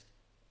be honest.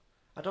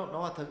 I don't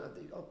know, I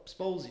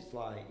suppose it's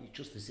like, it's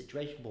just the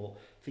situation, but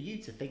for you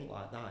to think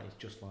like that is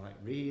just like,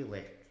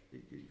 really,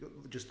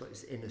 just like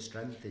this inner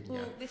strength in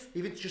you.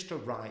 Even just to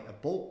write a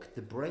book,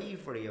 the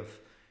bravery of,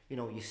 you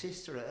know, your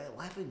sister at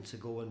 11 to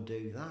go and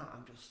do that,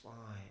 I'm just like,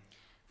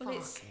 well,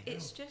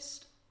 it's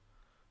just,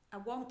 I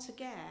want to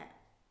get,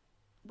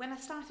 when I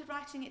started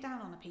writing it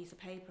down on a piece of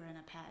paper and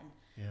a pen,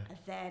 I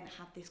then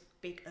had this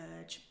big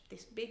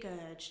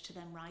urge to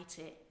then write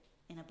it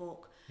in a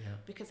book,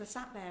 because I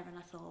sat there and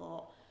I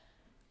thought,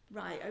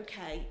 right,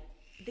 okay,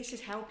 this is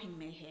helping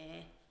me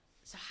here,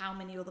 so how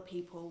many other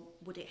people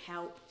would it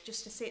help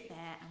just to sit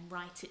there and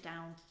write it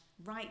down?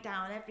 Write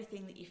down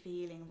everything that you're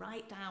feeling,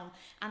 write down.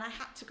 And I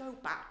had to go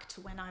back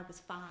to when I was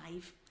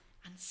 5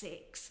 and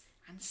 6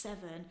 and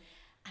 7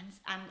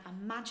 and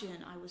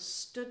imagine I was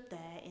stood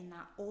there in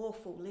that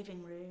awful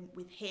living room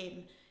with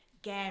him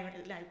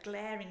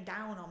glaring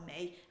down on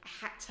me. I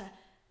had to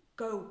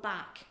go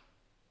back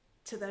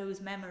to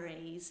those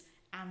memories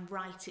and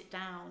write it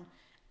down.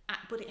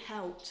 But it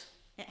helped.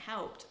 It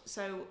helped.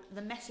 So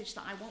the message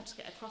that I want to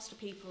get across to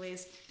people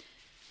is,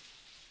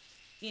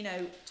 you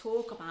know,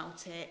 talk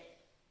about it,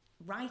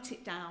 write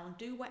it down,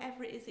 do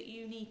whatever it is that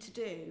you need to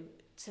do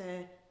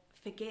to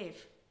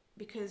forgive.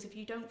 Because if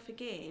you don't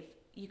forgive,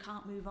 you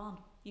can't move on.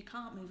 You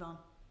can't move on.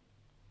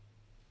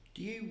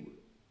 Do you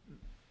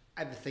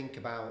ever think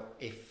about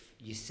if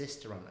your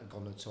sister hadn't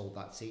gone and told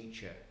that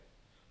teacher?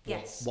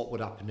 Yes. What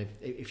would happen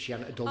if she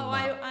hadn't done that?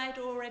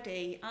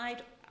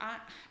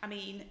 I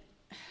mean,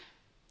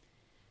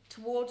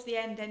 towards the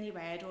end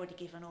anyway, I'd already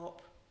given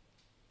up.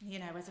 You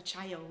know, as a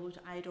child,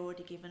 I'd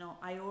already given up.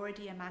 I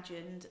already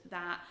imagined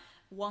that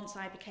once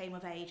I became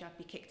of age, I'd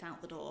be kicked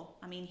out the door.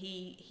 I mean,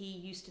 he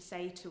used to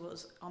say to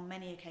us on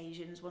many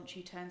occasions, once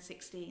you turn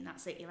 16,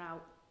 that's it, you're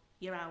out.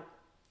 You're out.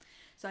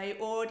 So I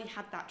already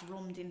had that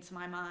drummed into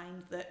my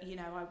mind that, you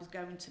know, I was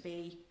going to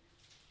be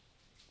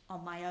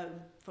on my own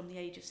from the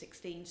age of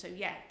 16. So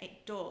yeah,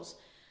 it does.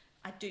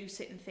 I do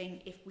sit and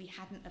think, if we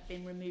hadn't have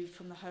been removed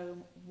from the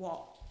home,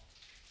 what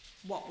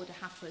would have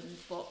happened?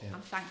 But yeah.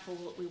 I'm thankful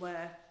that we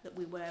were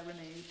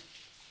removed.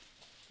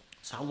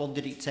 So how long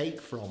did it take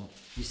from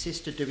your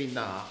sister doing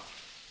that,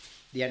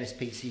 the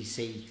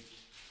NSPCC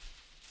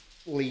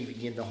leaving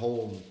you in the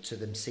home, to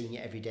them seeing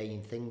it every day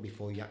in thing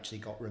before you actually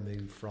got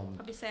removed from?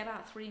 Probably say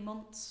about 3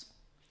 months.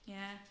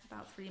 Yeah,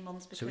 about 3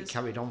 months. Because, so it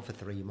carried on for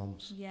 3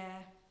 months? Yeah.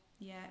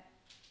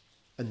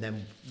 And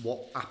then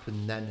what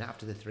happened then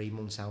after the 3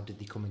 months? How did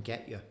they come and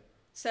get you?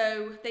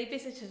 So they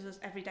visited us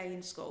every day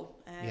in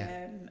school.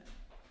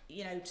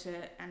 You know,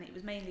 and it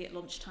was mainly at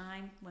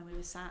lunchtime when we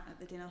were sat at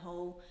the dinner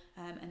hall.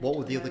 And what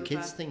were the other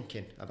kids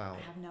thinking about?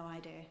 I have no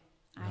idea.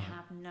 I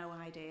have no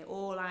idea.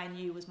 All I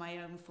knew was my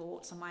own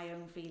thoughts and my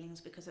own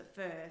feelings, because at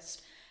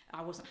first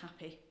I wasn't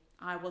happy.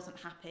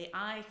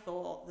 I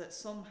thought that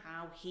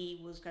somehow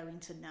he was going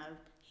to know.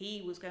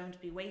 He was going to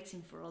be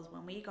waiting for us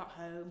when we got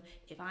home,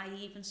 if I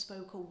even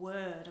spoke a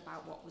word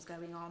about what was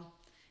going on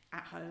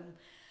at home.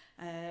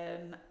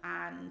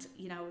 And,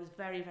 you know, I was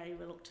very, very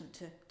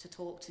reluctant to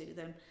talk to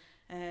them.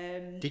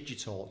 Did you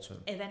talk to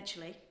them?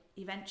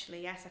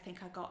 Eventually, yes. I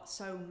think I got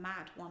so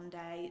mad one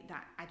day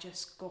that I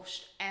just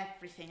gushed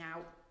everything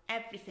out.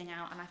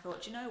 And I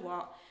thought, you know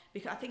what?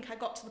 Because I think I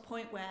got to the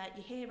point where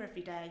you're here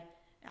every day.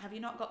 Have you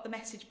not got the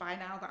message by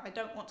now that I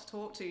don't want to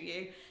talk to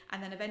you?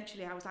 And then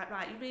eventually I was like,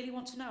 right, you really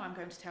want to know? I'm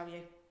going to tell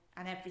you.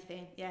 And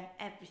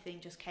everything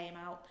just came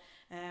out.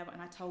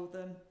 And I told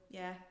them,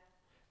 yeah.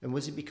 And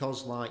was it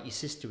because, like, your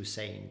sister was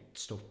saying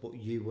stuff, but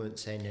you weren't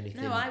saying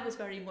anything? No, I was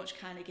very much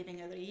kind of giving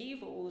her the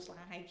evils,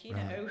 like, you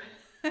know,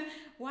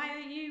 why are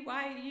you,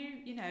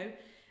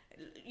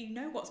 you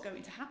know what's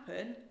going to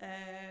happen.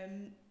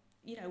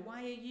 You know,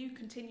 why are you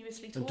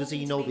continuously talking? And does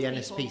he know the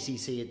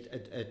NSPCC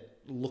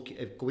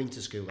going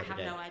to school every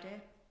day? I have no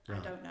idea.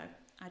 Right.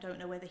 I don't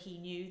know whether he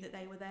knew that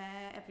they were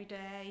there every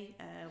day,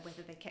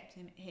 whether they kept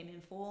him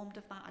informed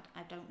of that.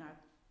 I don't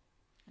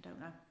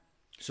know.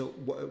 So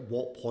at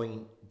what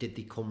point did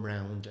they come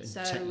round and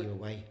take you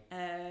away?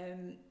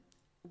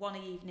 One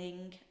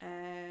evening,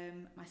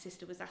 my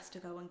sister was asked to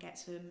go and get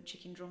some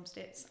chicken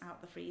drumsticks out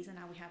the freezer.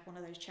 Now we have one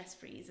of those chest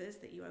freezers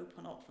that you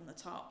open up from the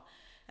top.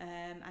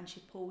 And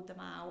she pulled them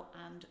out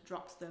and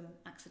dropped them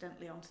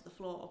accidentally onto the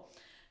floor.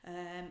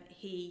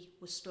 He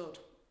was stood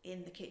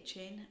in the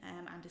kitchen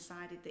and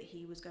decided that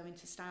he was going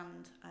to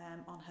stand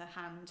on her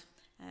hand.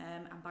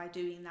 And by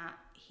doing that,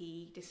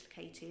 he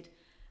dislocated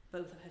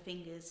both of her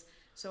fingers.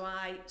 So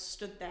I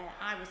stood there.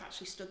 I was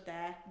actually stood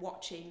there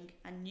watching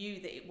and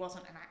knew that it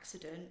wasn't an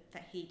accident,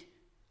 that he'd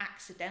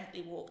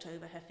accidentally walked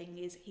over her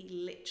fingers. He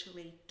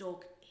literally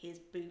dug his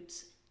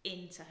boots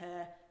into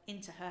her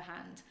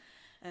hand.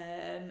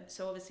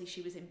 So obviously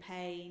she was in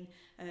pain.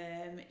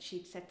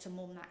 She'd said to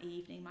Mum that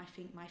evening, my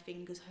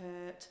fingers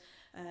hurt.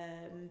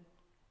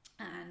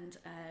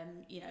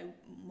 You know,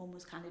 Mum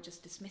was kind of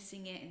just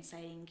dismissing it and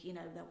saying, you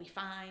know, they'll be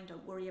fine,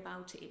 don't worry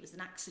about it, it was an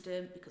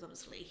accident, because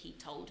obviously he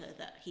told her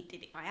that he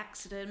did it by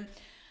accident.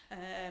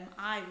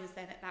 I was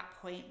then at that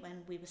point,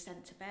 when we were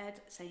sent to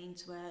bed, saying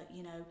to her,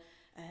 you know,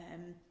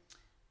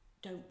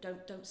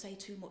 don't say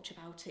too much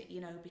about it,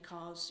 you know,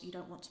 because you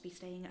don't want to be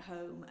staying at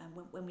home.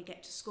 And when we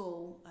get to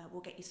school,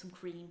 we'll get you some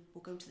cream.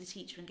 We'll go to the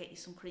teacher and get you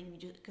some cream.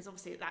 Because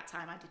obviously at that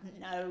time I didn't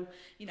know,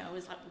 you know, I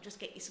was like, we'll just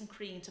get you some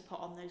cream to put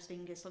on those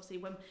fingers. So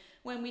obviously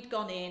when we'd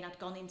gone in, I'd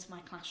gone into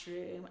my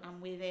classroom,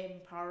 and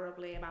within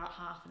probably about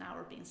half an hour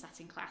of being sat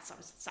in class, I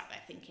was sat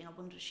there thinking, I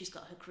wonder if she's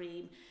got her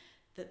cream.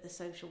 That the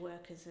social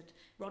workers had,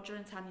 Roger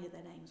and Tanya,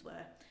 their names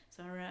were.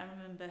 So I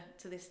remember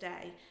to this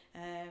day,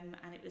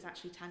 and it was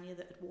actually Tanya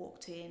that had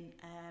walked in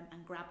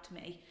and grabbed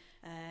me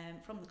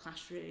from the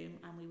classroom,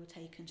 and we were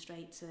taken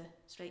straight to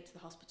the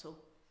hospital.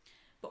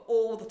 But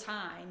all the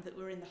time that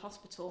we were in the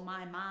hospital,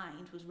 my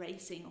mind was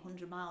racing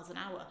 100 miles an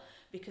hour,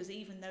 because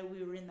even though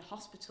we were in the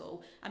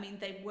hospital, I mean,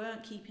 they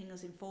weren't keeping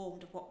us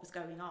informed of what was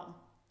going on,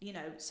 you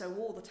know. So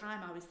all the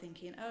time I was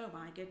thinking, oh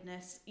my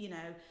goodness, you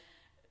know,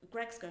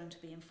 Greg's going to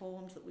be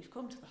informed that we've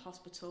come to the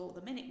hospital.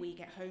 The minute we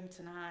get home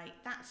tonight,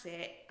 that's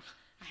it.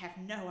 I have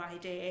no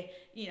idea,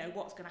 you know,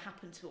 what's going to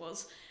happen to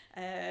us.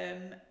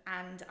 And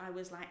I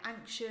was like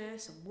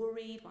anxious and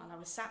worried while I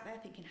was sat there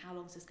thinking, how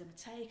long is this going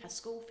to take? Has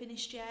school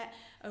finished yet?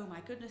 Oh my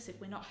goodness, if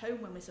we're not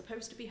home when we're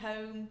supposed to be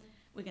home,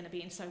 we're going to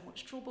be in so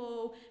much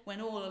trouble. When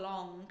all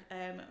along,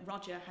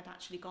 Roger had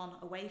actually gone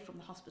away from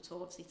the hospital,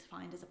 obviously to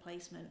find us a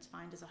placement, to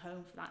find us a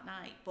home for that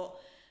night. But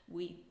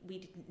we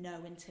didn't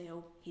know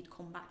until he'd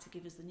come back to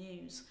give us the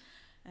news.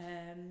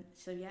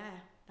 So yeah,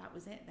 that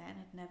was it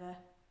then.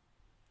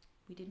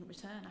 We didn't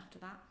return after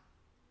that.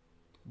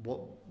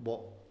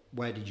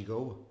 Where did you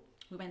go?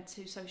 We went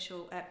to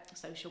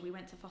we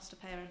went to foster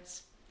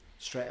parents.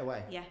 Straight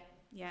away?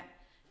 Yeah.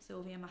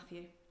 Sylvia and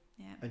Matthew,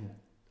 yeah. And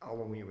how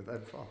long were you with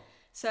them for?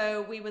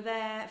 So we were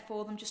there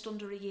for them just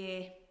under a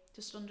year.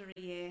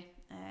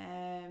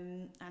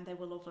 And they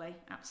were lovely,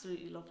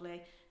 absolutely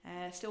lovely.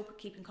 Still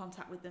keep in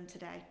contact with them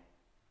today.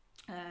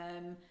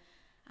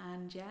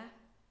 And yeah.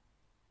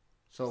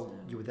 So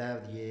you were there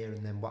the year,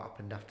 and then what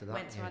happened after that?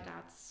 Went to our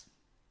dad's.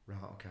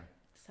 Right, okay.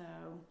 So,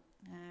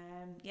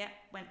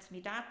 went to my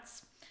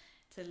dad's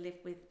to live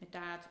with my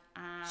dad.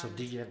 And so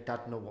did your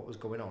dad know what was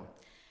going on?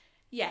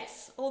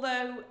 Yes,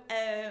 although,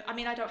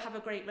 I don't have a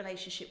great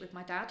relationship with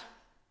my dad.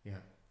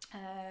 Yeah.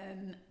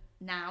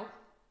 Now,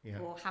 yeah.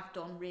 or have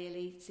done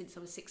really since I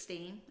was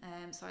 16.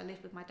 So I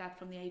lived with my dad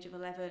from the age of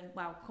 11,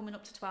 well, coming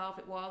up to 12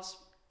 it was,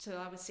 till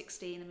I was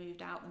 16 and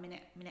moved out the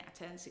minute I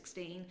turned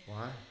 16.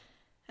 Why?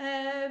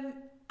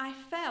 I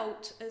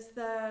felt as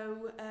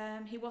though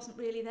he wasn't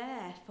really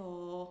there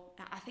for.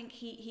 I think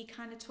he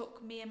kind of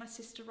took me and my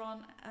sister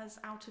on as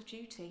out of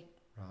duty,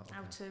 right, okay.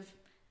 Out of,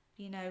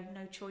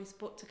 no choice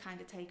but to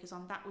kind of take us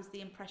on. That was the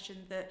impression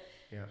that,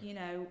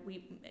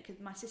 because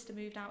my sister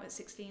moved out at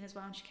 16 as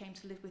well, and she came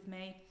to live with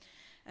me.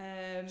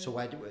 So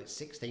at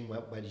 16,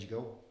 where did you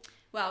go?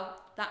 Well,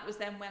 that was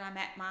then when I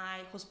met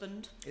my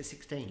husband. At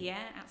 16? Yeah,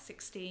 at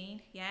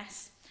 16,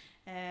 yes.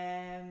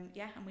 And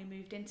we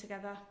moved in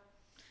together.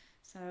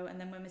 So, and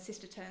then when my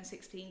sister turned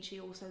 16,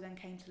 she also then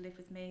came to live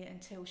with me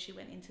until she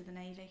went into the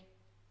Navy.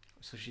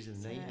 So she's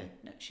in the Navy?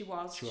 No, she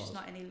was. She's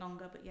not any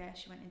longer, but yeah,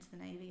 she went into the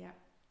Navy, yeah.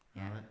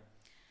 Right.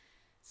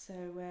 So,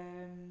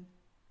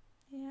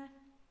 yeah.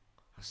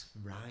 That's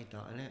right,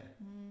 that, isn't it?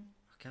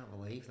 I can't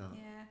believe that.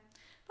 Yeah.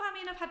 But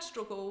I've had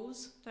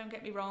struggles, don't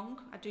get me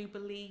wrong. I do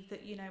believe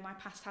that, my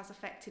past has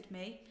affected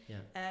me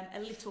a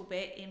little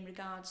bit in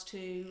regards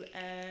to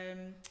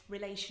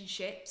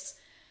relationships.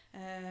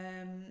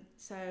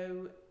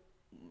 So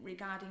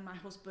regarding my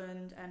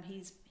husband,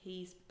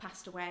 he's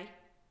passed away.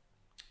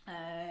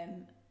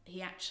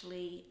 He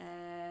actually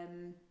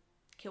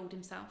killed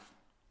himself.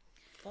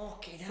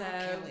 Fucking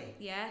hell, Kelly.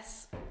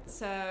 Yes.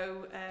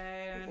 So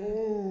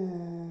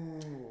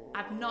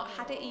I've not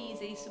had it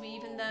easy. So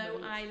even though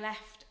I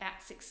left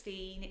at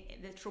 16,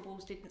 the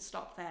troubles didn't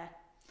stop there.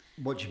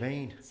 What do you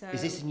mean? So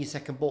is this in your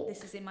second book?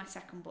 This is in my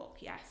second book,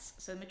 yes.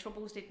 So my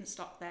troubles didn't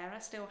stop there. I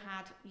still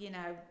had,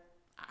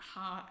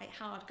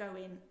 hard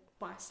going,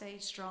 but I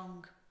stayed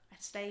strong.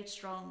 I've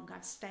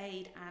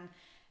stayed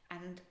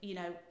and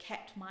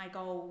kept my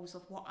goals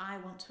of what I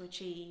want to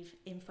achieve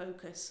in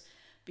focus,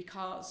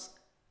 because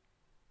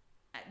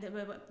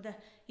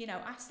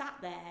I sat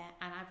there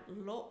and I've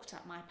looked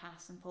at my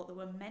past and thought there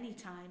were many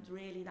times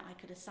really that I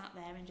could have sat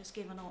there and just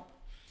given up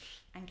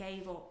and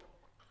gave up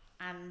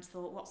and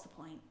thought, what's the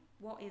point?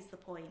 What is the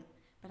point?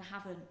 But I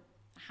haven't.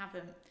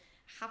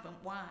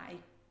 Why?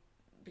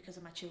 Because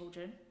of my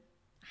children.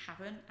 I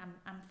haven't.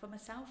 I'm for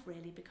myself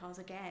really, because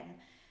again,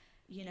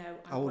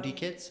 How old are your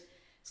kids?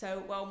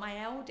 So, well, my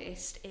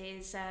eldest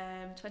is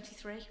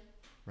 23.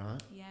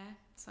 Right. Yeah.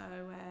 So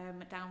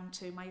down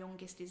to my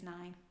youngest is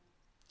 9.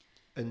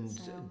 And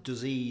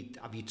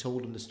have you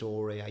told him the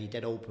story? Are you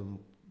dead open,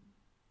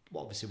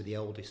 obviously, with the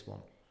eldest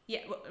one?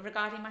 Yeah,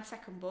 regarding my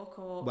second book,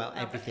 or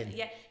everything.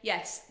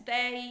 Yes.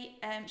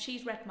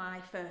 She's read my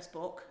first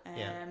book,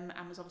 and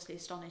was obviously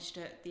astonished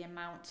at the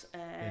amount,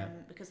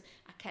 because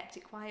I kept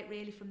it quiet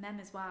really from them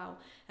as well,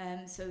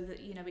 so that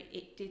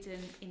it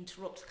didn't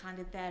interrupt kind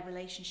of their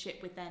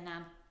relationship with their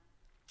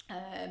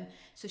nan.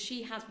 So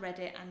she has read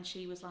it and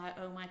she was like,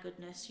 oh my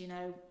goodness,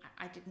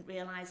 I didn't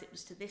realise it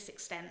was to this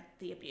extent,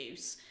 the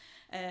abuse.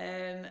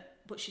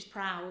 But she's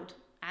proud,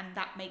 and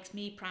that makes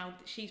me proud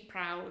that she's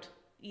proud,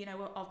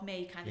 of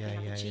me kind of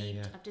thing.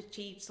 I've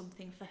achieved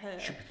something for her.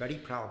 Should be very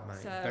proud, mate.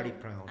 Very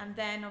proud. And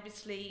then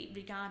obviously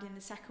regarding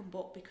the second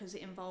book, because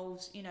it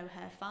involves,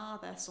 her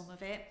father, some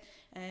of it,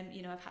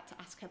 I've had to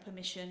ask her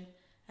permission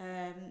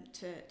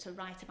to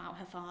write about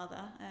her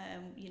father,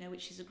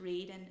 which she's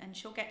agreed, and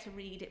she'll get to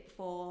read it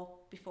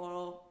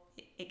before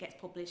it gets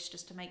published,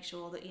 just to make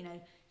sure that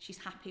she's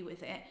happy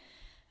with it.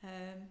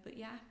 But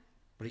yeah.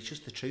 But it's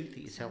just the truth that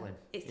you're telling.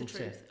 It's the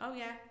truth. Oh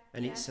yeah.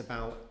 And it's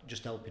about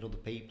just helping other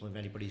people if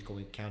anybody's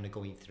going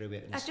through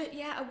it.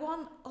 I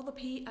want other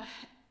people.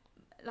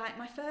 Like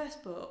my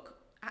first book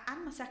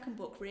and my second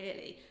book,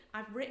 really,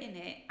 I've written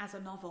it as a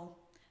novel.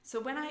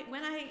 So when I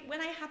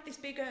had this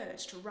big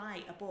urge to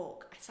write a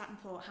book, I sat and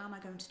thought, how am I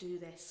going to do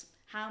this?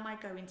 How am I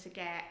going to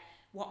get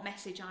what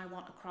message I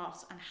want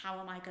across, and how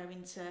am I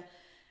going to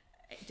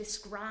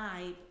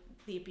describe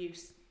the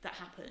abuse that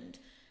happened?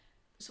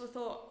 So I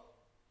thought,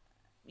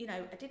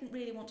 I didn't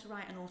really want to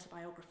write an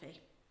autobiography,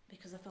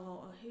 because I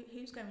thought, oh,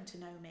 who's going to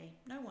know me?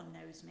 No one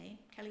knows me.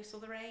 Kelly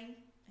Southerain,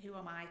 who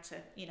am I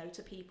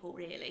to people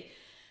really?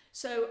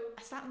 So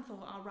I sat and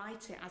thought, I'll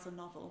write it as a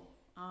novel.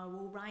 I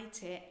will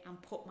write it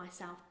and put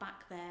myself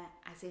back there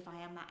as if I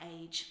am that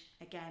age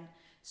again,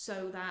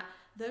 so that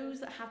those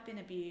that have been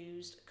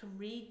abused can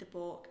read the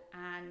book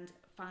and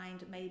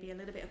find maybe a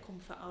little bit of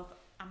comfort of,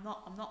 I'm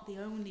not the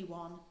only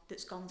one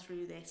that's gone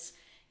through this.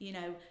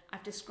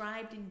 I've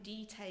described in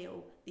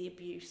detail the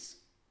abuse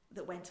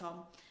that went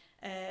on,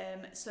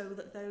 so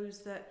that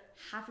those that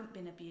haven't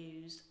been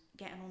abused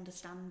get an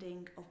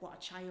understanding of what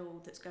a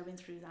child that's going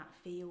through that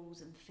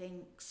feels and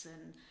thinks,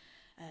 and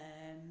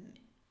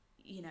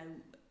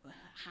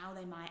how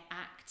they might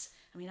act.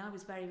 I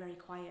was very, very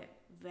quiet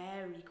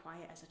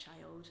as a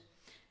child.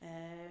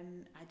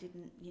 I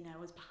didn't, I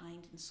was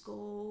behind in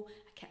school.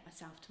 I kept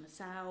myself to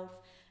myself.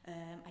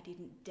 I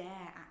didn't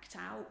dare act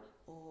out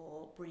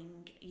or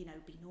bring,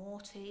 be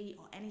naughty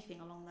or anything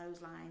along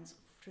those lines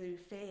through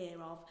fear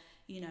of,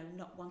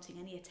 not wanting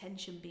any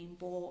attention being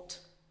brought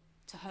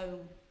to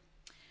home.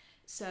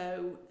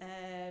 So,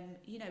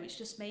 it's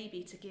just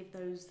maybe to give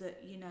those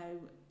that,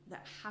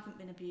 that haven't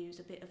been abused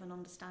a bit of an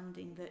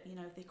understanding that,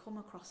 if they come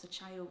across a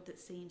child that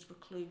seems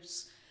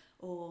recluse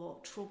or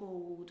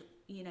troubled,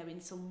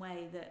 in some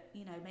way, that,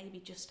 maybe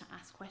just to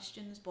ask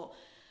questions. But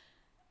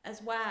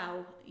as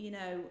well,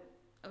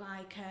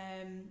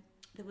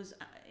 there was,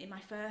 in my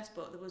first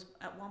book, there was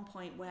at one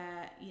point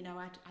where,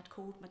 I'd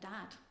called my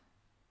dad.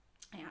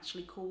 I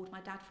actually called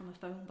my dad from a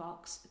phone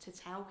box to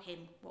tell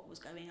him what was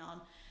going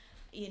on.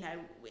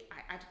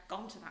 I'd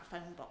gone to that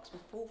phone box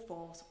with full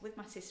force, with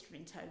my sister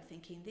in tow,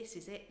 thinking, this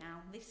is it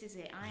now, this is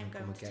it. I am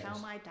going to tell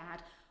my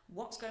dad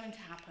what's going to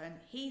happen.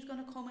 He's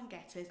going to come and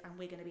get us, and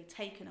we're going to be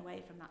taken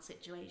away from that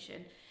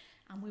situation.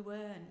 And we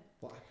weren't.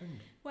 What happened?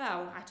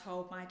 Well, I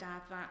told my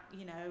dad that,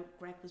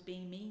 Greg was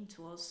being mean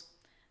to us.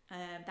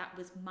 That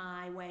was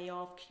my way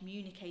of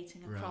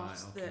communicating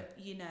across that,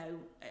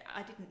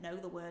 I didn't know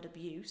the word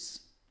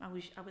abuse. I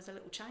was a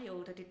little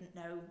child. I didn't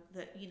know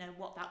that,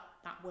 what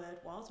that word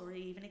was or it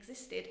even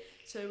existed.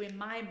 So in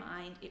my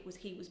mind,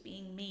 he was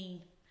being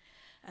mean.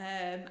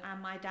 And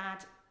my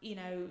dad,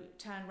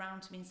 turned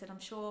around to me and said, I'm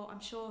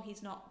sure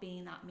he's not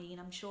being that mean.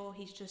 I'm sure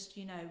he's just,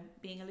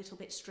 being a little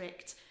bit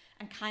strict,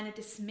 and kind of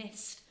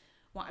dismissed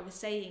what I was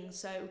saying.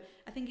 So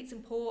I think it's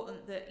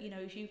important that,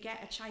 if you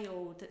get a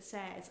child that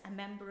says a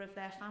member of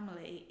their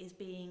family is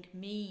being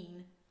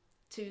mean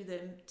to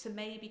them, to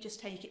maybe just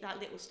take it that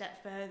little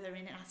step further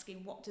in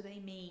asking, what do they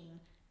mean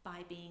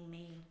by being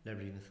mean?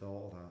 Never even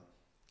thought of that.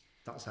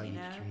 That's how you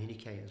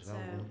communicate as well,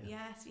 won't you?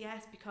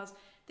 Yes, because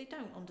they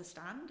don't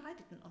understand. I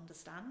didn't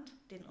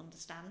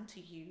understand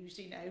to use,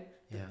 the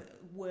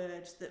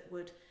words that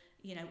would,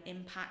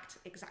 impact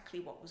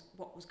exactly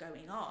what was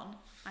going on.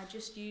 I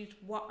just used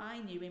what I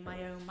knew in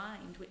my own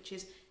mind, which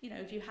is,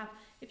 if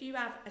you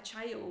have a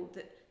child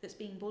that's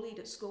being bullied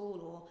at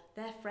school, or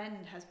their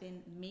friend has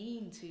been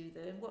mean to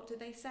them, what do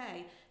they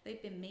say?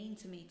 They've been mean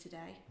to me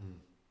today.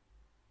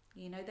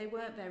 They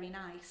weren't very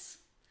nice.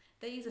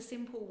 These are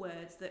simple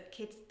words that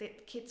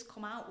kids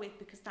come out with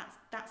because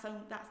that's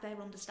their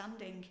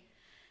understanding,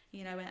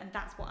 and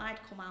that's what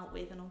I'd come out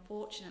with, and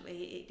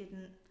unfortunately it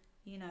didn't,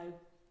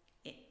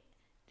 it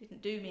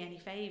didn't do me any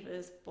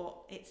favours. But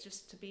it's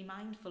just to be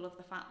mindful of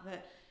the fact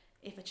that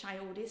if a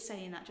child is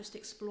saying that, just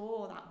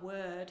explore that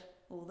word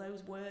or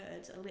those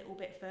words a little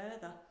bit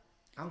further.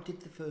 How did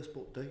the first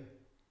book do?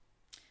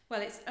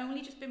 Well, it's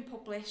only just been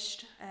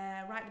published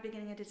right at the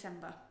beginning of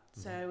December.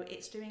 So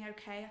it's doing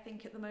okay, I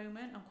think, at the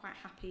moment. I'm quite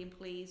happy and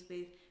pleased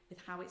with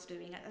how it's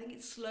doing. I think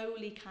it's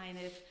slowly kind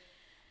of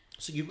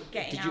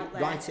getting out there. Did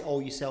you write it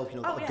all yourself?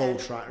 Got a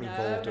ghostwriter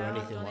involved or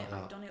anything like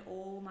that? I've done it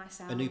all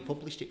myself. And who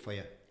published it for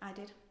you? I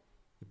did.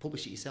 You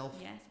published it yourself?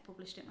 Yes, I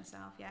published it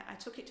myself, yeah. I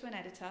took it to an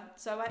editor.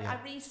 So I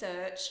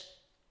researched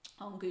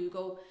on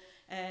Google,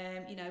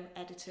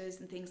 editors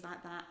and things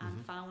like that,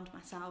 and found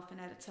myself an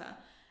editor.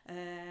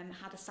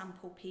 Had a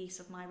sample piece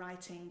of my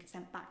writing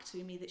sent back to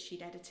me that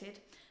she'd edited,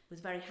 was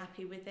very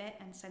happy with it,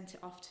 and sent it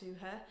off to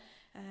her.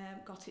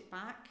 Got it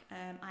back.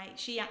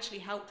 She actually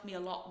helped me a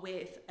lot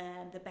with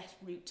the best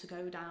route to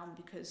go down,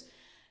 because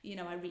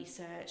I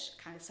researched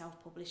kind of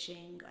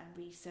self-publishing and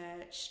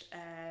researched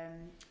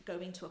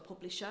going to a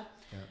publisher,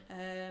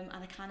 and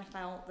I kind of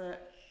felt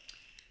that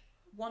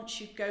once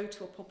you go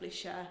to a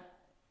publisher,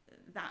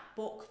 that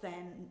book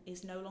then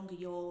is no longer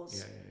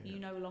yours. You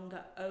no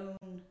longer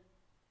own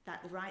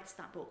the rights to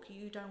that book.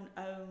 You don't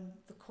own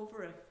the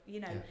cover of,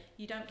 you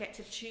don't get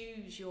to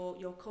choose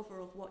your cover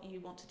of what you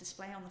want to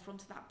display on the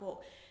front of that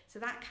book. So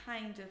that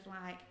kind of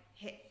like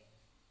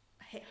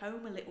hit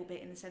home a little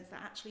bit, in the sense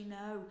that actually,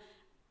 no,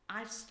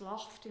 I've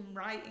slothed in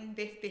writing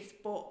this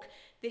book.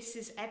 This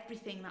is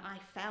everything that I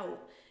felt,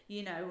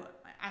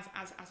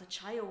 as a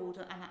child,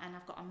 and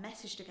I've got a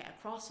message to get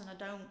across, and I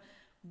don't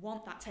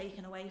want that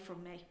taken away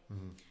from me.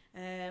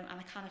 And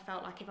I kind of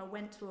felt like if I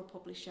went to a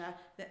publisher,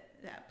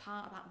 that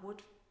part of that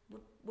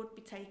would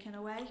be taken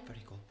away.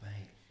 Very good,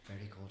 mate.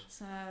 Very good.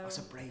 So that's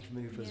a brave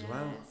move as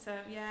well. So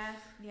yeah.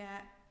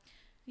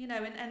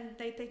 And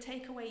they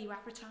take away your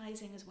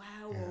advertising as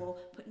well, or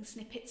putting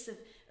snippets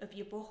of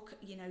your book,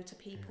 to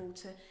people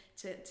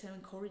to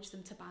encourage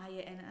them to buy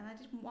it, and I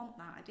didn't want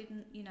that. I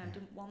didn't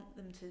didn't want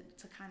them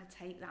to kind of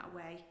take that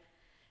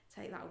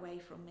away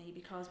from me,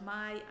 because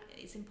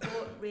it's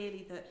important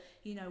really that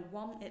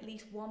at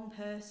least one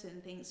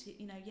person thinks,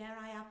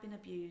 I have been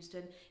abused,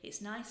 and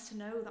it's nice to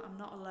know that I'm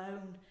not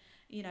alone.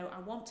 I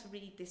want to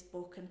read this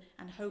book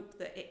and hope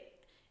that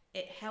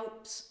it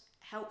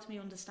helped me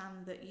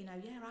understand that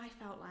I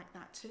felt like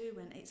that too,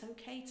 and it's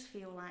okay to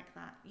feel like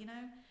that.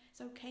 It's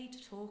okay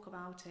to talk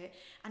about it.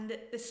 And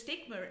the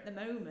stigma at the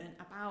moment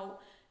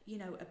about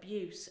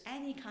abuse,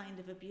 any kind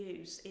of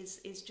abuse,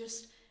 is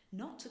just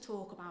not to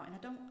talk about, and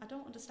I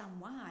don't understand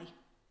why.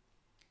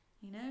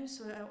 You know,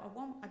 so I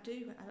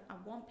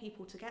want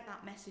people to get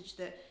that message,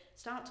 that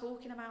start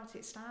talking about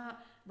it, start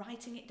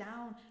writing it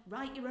down,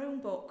 write your own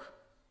book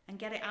and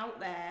get it out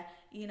there,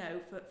 you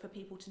know, for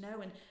people to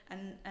know,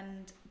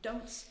 and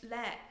don't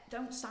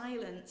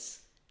silence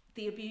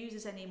the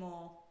abusers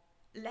anymore.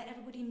 Let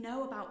everybody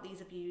know about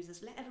these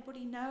abusers. Let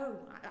everybody know.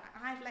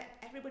 I've let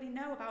everybody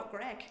know about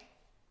Greg.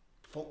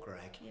 Fuck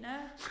Greg. You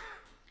know?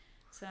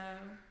 So,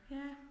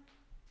 yeah.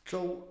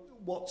 So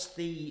what's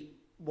the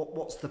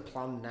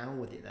plan now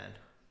with it then?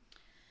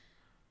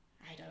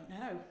 I don't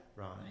know.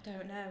 Right. I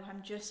don't know.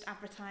 I'm just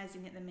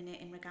advertising at the minute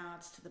in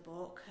regards to the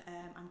book.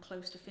 I'm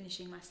close to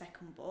finishing my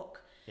second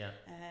book,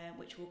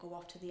 which will go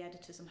off to the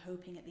editors, I'm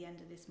hoping, at the end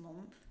of this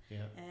month.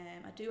 Yeah.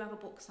 I do have a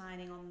book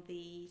signing on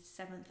the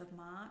 7th of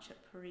March at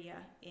Perea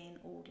in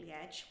Audley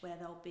Edge, where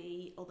there'll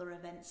be other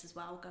events as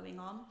well going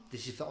on.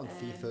 This is for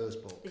your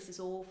first book? This is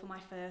all for my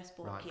first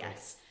book, right,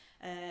 yes.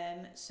 Okay.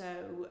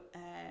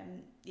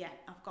 Yeah,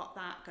 I've got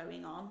that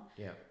going on.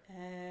 Yeah.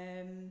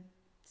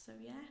 So,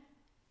 yeah.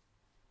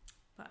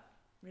 But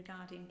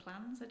regarding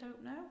plans, I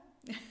don't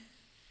know.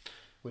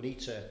 We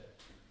need to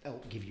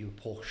help give you a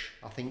push.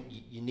 I think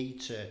you need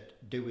to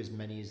do as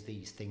many of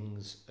these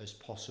things as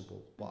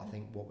possible. But I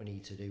think what we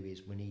need to do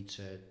is I need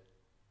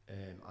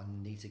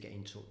to get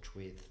in touch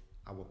with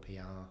our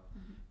PR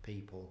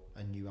people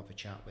and you have a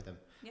chat with them.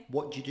 Yeah.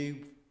 What do you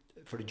do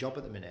for a job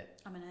at the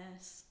minute? I'm a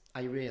nurse.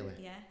 Are you really?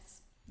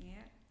 Yes.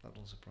 Yeah. That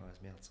doesn't surprise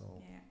me at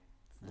all. Yeah.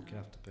 Looking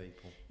after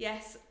people.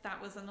 Yes,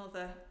 that was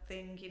another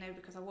thing, you know,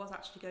 because I was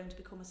actually going to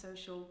become a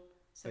social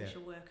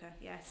worker.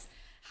 Yes.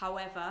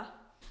 However,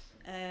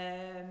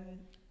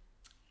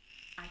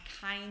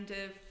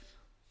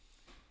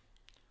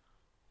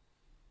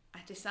 I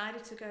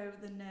decided to go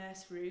the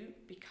nurse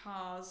route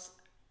because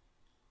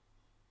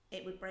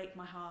it would break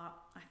my heart,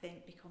 I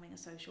think, becoming a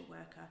social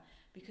worker,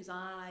 because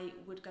I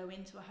would go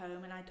into a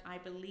home, and I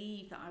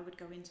believe that I would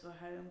go into a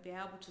home, be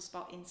able to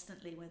spot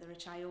instantly whether a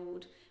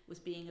child was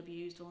being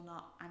abused or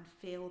not, and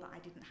feel that I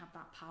didn't have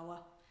that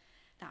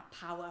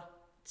power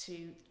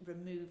to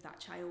remove that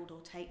child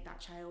or take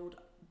that child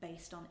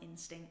based on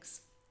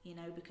instincts, you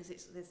know, because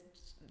there's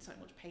so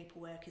much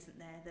paperwork, isn't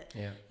there, that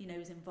you know,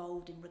 is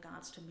involved in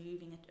regards to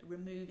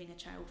removing a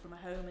child from a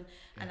home,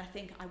 and I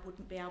think I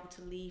wouldn't be able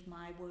to leave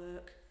my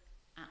work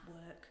at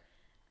work.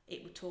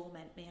 It would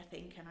torment me, I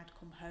think, and I'd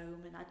come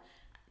home, and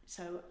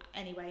so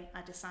anyway,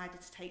 I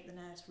decided to take the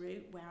nurse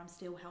route, where I'm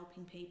still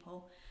helping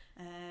people,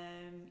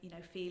 you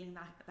know, feeling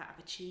that I've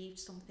achieved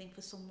something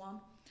for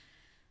someone.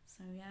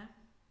 So yeah.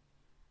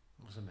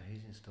 It was an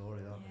amazing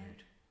story, that,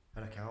 dude.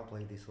 And I can't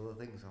believe these other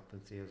things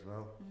happened to you as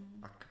well.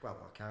 I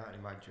can't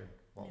imagine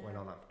what went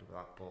on after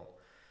that, but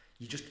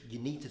you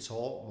need to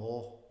talk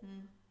more,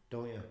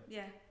 don't you?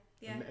 Yeah,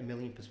 yeah. A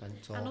million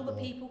 % talk. And other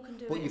more. people can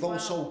do but it. But you've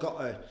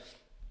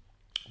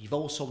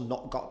also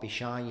not got to be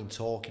shy in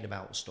talking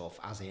about stuff,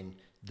 as in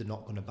they're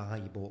not going to buy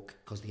your book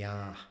because they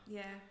are.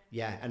 Yeah.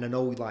 Yeah, and I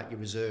know like you're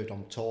reserved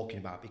on talking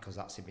about it because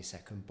that's in my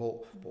second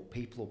book, but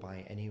people will buy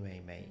it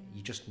anyway, mate.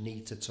 You just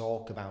need to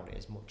talk about it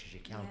as much as you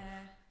can.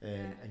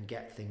 And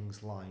get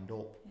things lined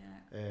up.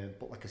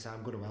 But like I say,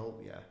 I'm going to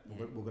help you.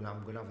 I'm going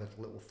to have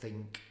a little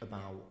think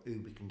about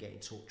who we can get in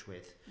touch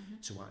with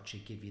to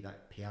actually give you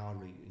that PR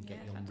route and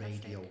get you on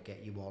radio,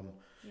 get you on,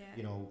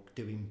 you know,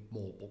 doing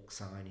more book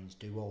signings,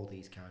 do all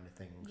these kind of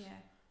things.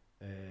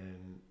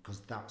 Because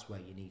that's where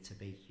you need to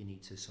be. You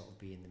need to sort of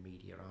be in the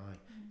media eye.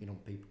 You know,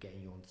 people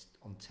getting you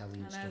on telly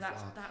and stuff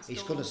like that.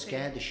 It's going to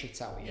scare the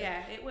shit out of you.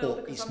 Yeah, it will.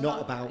 But it's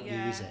not about you,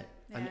 is it?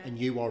 And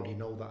you already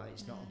know that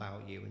it's not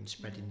about you, and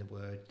spreading the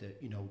word that,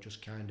 you know,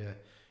 just kind of,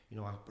 you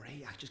know, how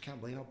brave, I just can't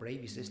believe how brave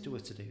your sister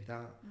was to do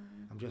that.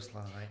 I'm just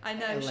like, I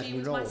know, she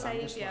was my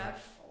saviour. Like,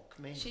 fuck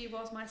me. She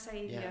was my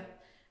saviour,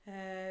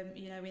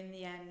 you know, in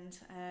the end.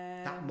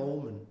 That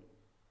moment,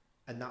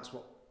 and that's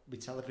what we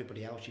tell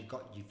everybody else, you've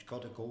got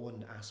to go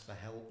and ask for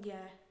help. Yeah,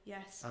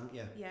 yes. Haven't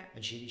you? Yeah.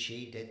 And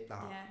she did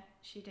that. Yeah,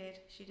 she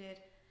did.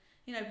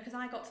 You know, because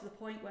I got to the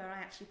point where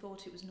I actually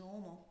thought it was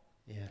normal.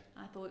 Yeah.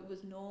 I thought it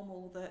was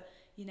normal that,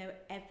 you know,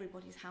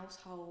 everybody's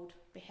household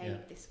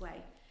behaved this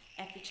way.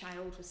 Every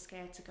child was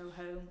scared to go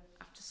home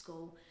after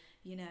school.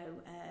 You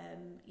know,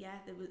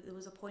 there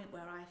was a point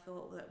where I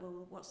thought that,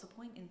 well, what's the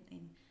point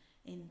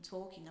in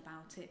talking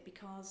about it,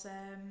 because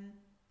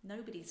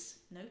nobody's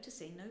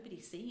noticing,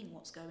 nobody's seeing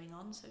what's going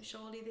on, so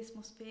surely this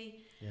must be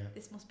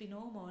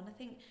normal. And I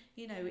think,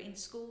 you know, in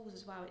schools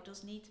as well, it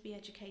does need to be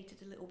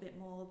educated a little bit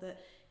more,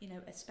 that, you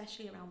know,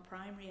 especially around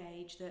primary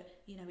age,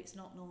 that, you know, it's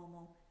not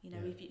normal. You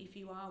know, if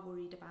you are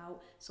worried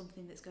about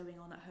something that's going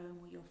on at home,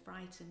 or you're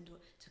frightened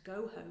to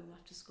go home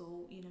after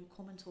school, you know,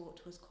 come and talk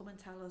to us, come and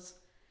tell us,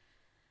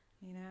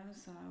 you know.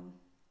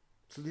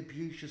 So the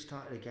abuse just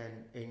started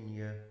again in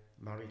your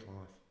married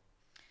life.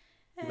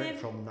 You went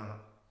from that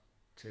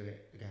to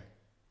it again.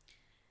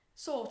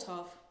 Sort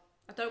of.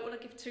 I don't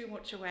want to give too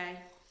much away.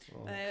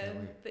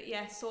 But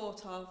yeah,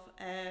 sort of.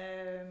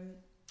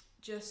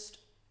 Just,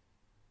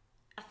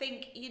 I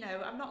think, you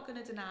know, I'm not going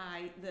to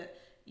deny that,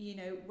 you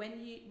know, when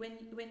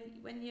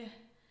you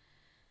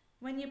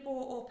when you're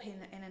brought up in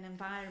an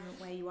environment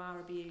where you are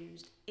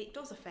abused, it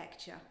does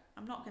affect you.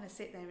 I'm not going to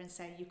sit there and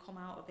say you come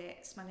out of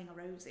it smelling of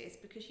roses,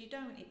 because you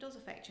don't. It does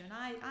affect you. And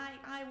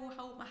I will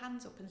hold my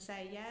hands up and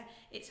say, yeah,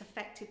 it's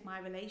affected my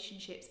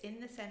relationships, in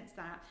the sense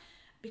that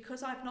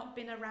because I've not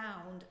been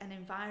around an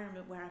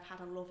environment where I've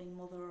had a loving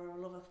mother or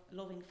a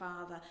loving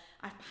father,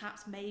 I've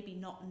perhaps maybe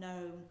not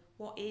known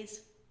what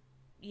is,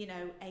 you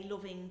know, a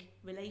loving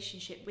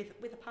relationship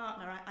with a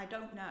partner. I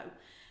don't know,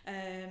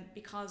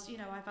 because, you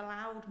know, I've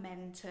allowed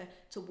men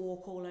to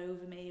walk all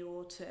over me,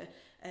 or to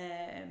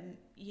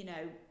you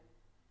know,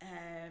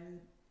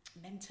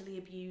 mentally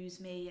abuse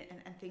me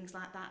and things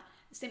like that,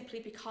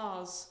 simply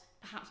because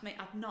perhaps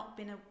I've not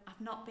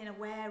been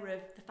aware of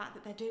the fact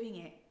that they're doing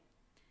it.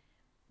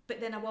 But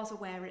then I was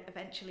aware it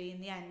eventually in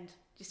the end. Do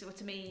you see what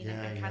I mean?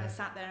 Yeah, and kind of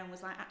sat there and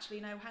was like, actually,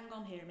 no, hang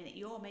on here a minute.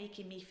 You're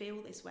making me feel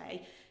this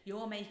way.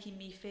 You're making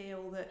me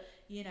feel that,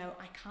 you know,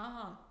 I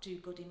can't do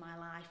good in my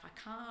life. I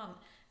can't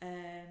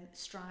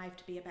strive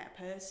to be a better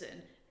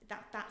person.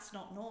 That's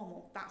not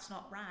normal. That's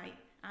not right.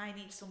 I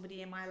need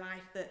somebody in my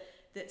life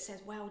that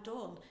says, well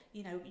done.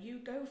 You know, you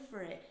go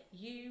for it.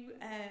 You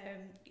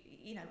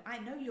know, I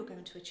know you're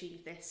going to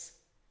achieve this.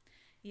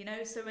 You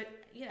know, so it,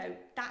 you know,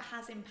 that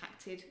has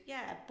impacted,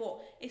 yeah, but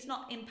it's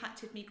not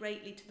impacted me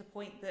greatly to the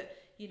point that,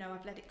 you know,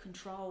 I've let it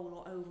control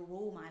or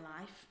overrule my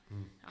life.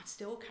 I've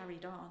still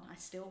carried on. I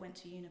still went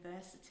to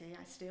university.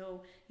 I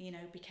still, you know,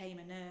 became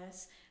a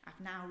nurse. I've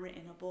now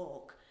written a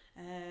book,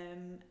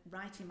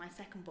 writing my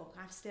second book.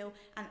 I've still,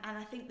 and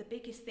I think the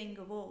biggest thing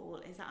of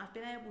all is that I've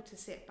been able to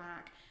sit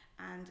back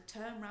and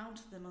turn round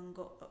to them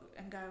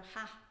and go,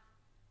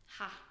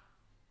 ha,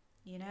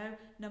 you know,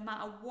 no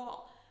matter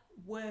what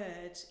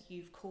words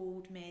you've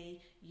called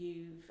me,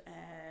 you've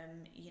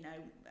you know,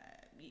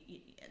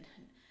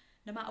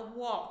 no matter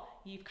what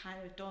you've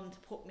kind of done to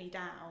put me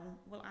down,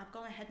 well, I've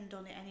gone ahead and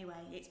done it anyway.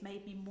 It's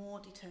made me more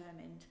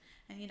determined.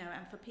 And, you know,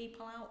 and for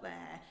people out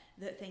there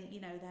that think,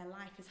 you know, their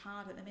life is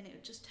hard at the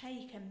minute, just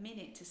take a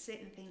minute to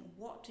sit and think,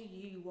 what do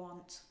you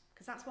want?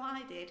 Because that's what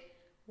I did.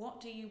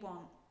 What do you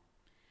want?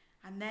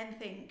 And then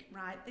think,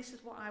 right, this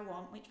is what I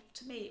want, which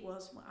to me it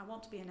was, I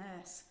want to be a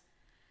nurse.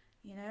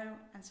 You know,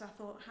 and so I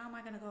thought, how am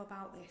I going to go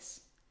about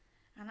this?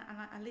 And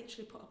I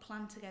literally put a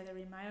plan together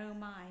in my own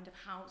mind of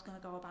how I was going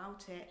to go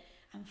about it,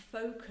 and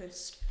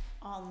focused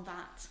on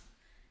that.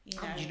 You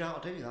know. How did you know how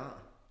to do that?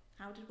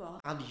 How did what?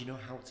 How did you know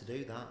how to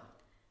do that?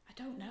 I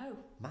don't know.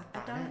 Mad,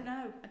 I don't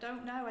know. I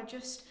don't know. I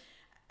just...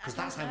 Because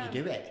that's how you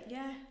do it.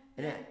 Yeah.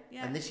 Isn't yeah, it?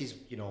 Yeah. And this is,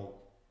 you know,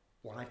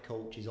 life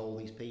coaches, all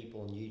these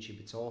people on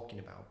YouTube are talking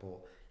about, but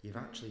you've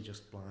actually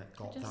just like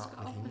got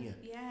that within you.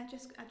 Yeah,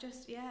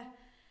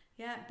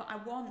 Yeah, but I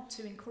want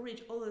to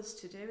encourage others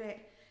to do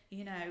it.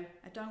 You know,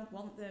 I don't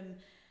want them,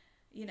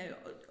 you know,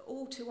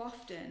 all too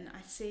often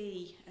I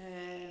see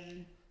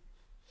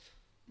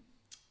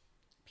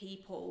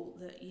people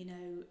that, you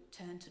know,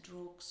 turn to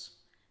drugs,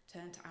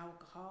 turn to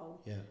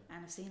alcohol. Yeah.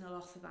 And I've seen a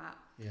lot of that.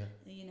 Yeah.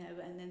 You know,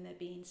 and then they're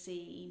being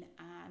seen,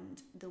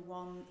 and the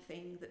one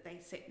thing that they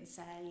sit and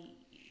say,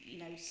 you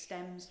know,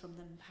 stems from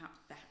them perhaps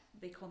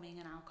becoming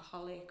an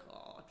alcoholic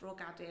or a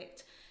drug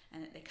addict,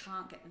 and that they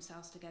can't get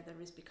themselves together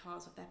is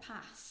because of their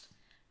past.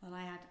 Well,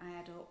 I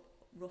had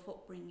a rough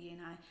upbringing.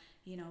 I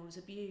was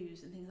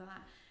abused and things like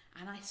that.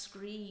 And I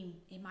scream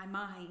in my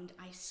mind.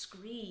 I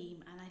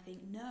scream, and I think,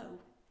 no.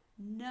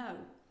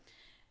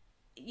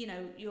 You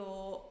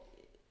know,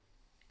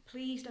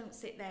 please don't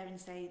sit there and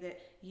say that,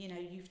 you know,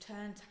 you've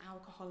turned to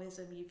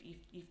alcoholism,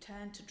 you've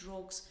turned to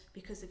drugs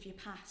because of your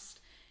past.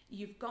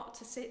 You've got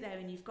to sit there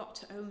and you've got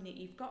to own it.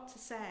 You've got to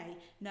say,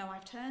 no,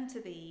 I've turned to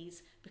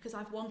these because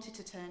I've wanted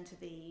to turn to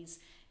these,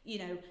 you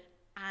know,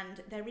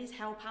 and there is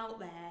help out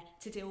there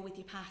to deal with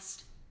your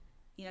past.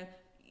 You know,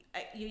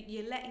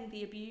 you're letting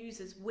the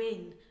abusers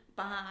win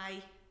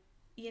by,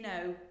 you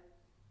know,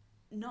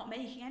 not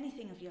making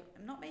anything of your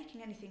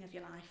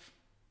life.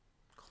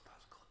 God,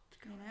 that's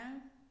good. You know,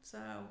 so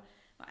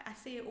I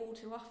see it all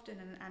too often,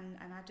 and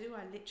I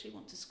literally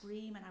want to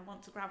scream, and I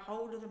want to grab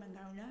hold of them and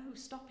go, no,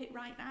 stop it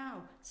right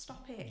now,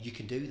 stop it. You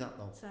can do that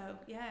though. So,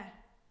 yeah.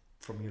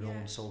 From your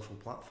own social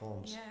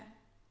platforms. Yeah.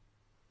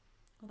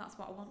 Well, that's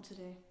what I want to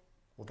do.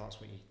 Well,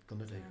 that's what you're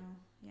going to do.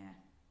 Yeah.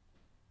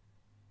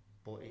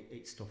 But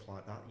it's stuff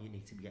like that you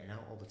need to be getting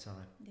out all the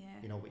time. Yeah.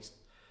 You know, it's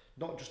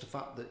not just the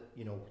fact that,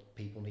 you know,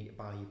 people need to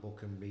buy your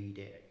book and read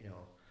it, you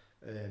know,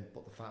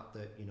 but the fact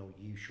that, you know,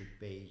 you should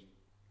be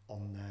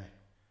on there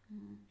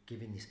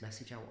giving this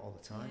message out all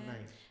the time,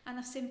 mate. And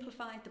I've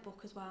simplified the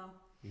book as well.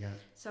 Yeah.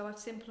 So I've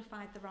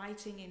simplified the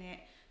writing in it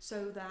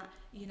so that,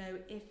 you know,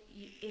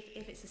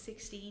 if it's a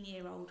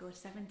 16-year-old or a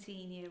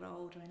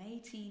 17-year-old or an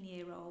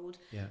 18-year-old,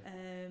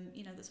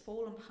 you know, that's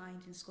fallen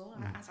behind in school,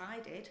 as I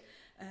did,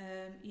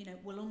 you know,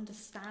 will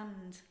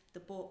understand the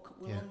book,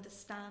 will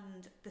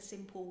understand the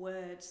simple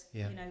words,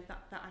 you know,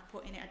 that I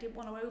put in it. I didn't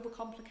want to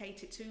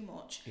overcomplicate it too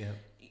much,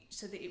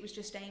 so that it was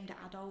just aimed at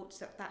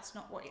adults. That's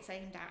not what it's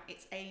aimed at.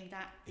 It's aimed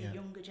at the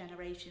younger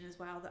generation as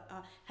well, that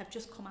have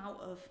just come out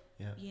of,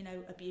 you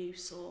know,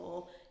 abuse,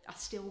 or are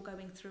still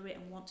going through it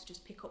and want to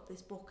just pick up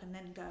this book and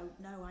then go,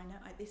 no, I know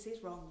this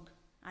is wrong.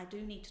 I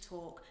do need to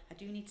talk. I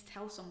do need to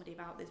tell somebody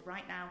about this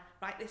right now,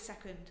 right this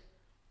second.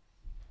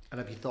 And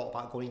have you thought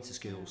about going into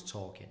schools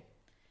talking?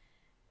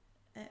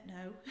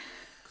 No.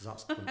 Because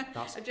that's going to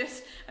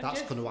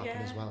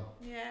happen as well.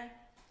 Yeah.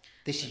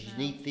 You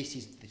need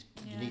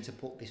to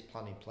put this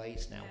plan in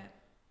place now. Yeah.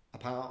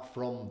 Apart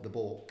from the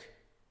book,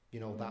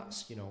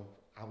 that's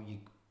how you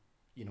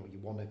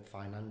want to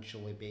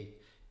financially be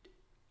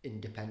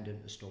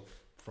independent and stuff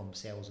from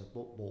sales of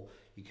book, but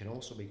you can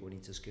also be going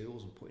into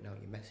schools and putting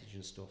out your message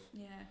and stuff.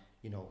 Yeah.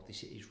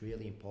 This is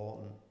really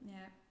important.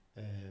 Yeah.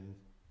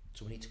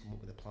 So we need to come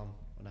up with a plan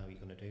on how you're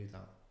going to do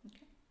that.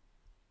 Okay.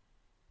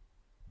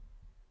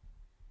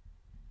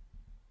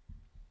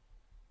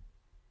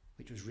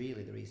 Which was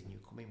really the reason you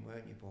come in,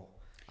 weren't you? But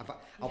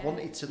I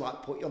wanted to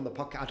put you on the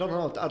podcast. I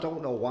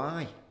don't know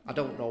why. I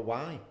don't know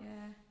why. Yeah.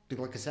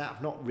 Because like I said,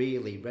 I've not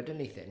really read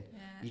anything. Yeah.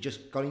 You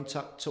just got in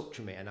touch with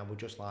me, and I was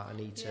just like, I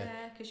need to.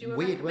 Yeah, because you were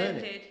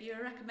recommended. You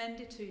were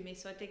recommended to me,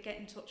 so I did get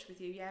in touch with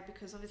you. Yeah,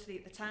 because obviously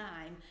at the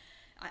time,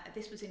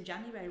 this was in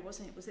January,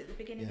 wasn't it? Was it the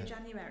beginning of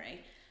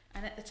January?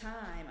 And at the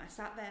time, I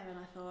sat there and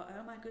I thought,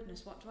 oh my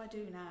goodness, what do I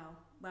do now?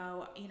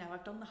 Well,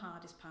 I've done the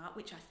hardest part,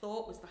 which I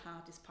thought was the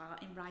hardest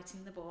part in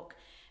writing the book,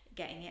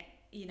 getting it,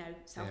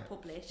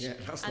 self-published. Yeah,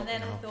 that's and not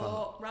then the I hard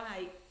thought, part.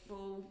 right,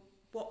 well,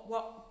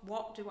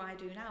 what do I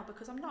do now?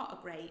 Because I'm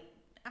not great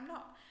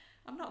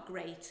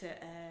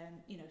at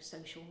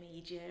social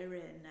media,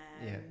 and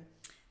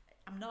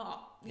I'm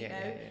not,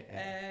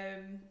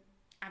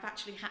 I've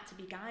actually had to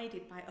be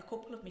guided by a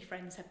couple of my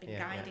friends have been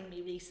guiding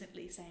me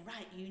recently, saying,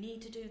 right, you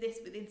need to do this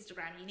with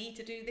Instagram, you need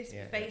to do this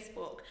with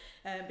Facebook,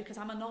 because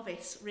I'm a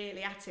novice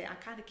really at it. I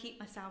kind of keep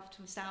myself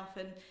to myself,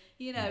 and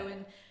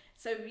and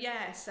so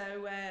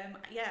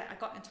I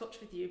got in touch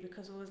with you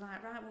because I was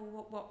like, right,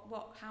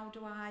 well, how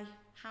do I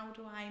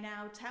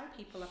now tell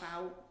people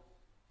about?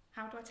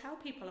 How do I tell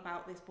people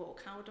about this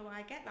book? How do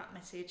I get that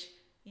message?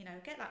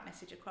 Get that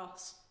message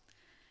across.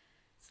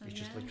 So, it's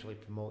just literally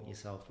promoting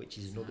yourself, which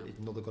is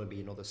another going to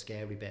be another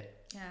scary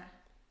bit.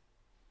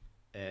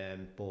 Yeah.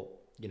 But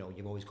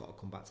you've always got to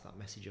come back to that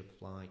message of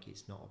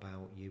it's not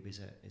about you, is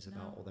it? It's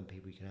about all them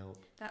people you can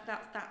help.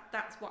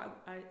 That's what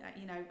I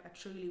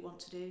truly want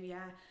to do.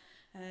 Yeah.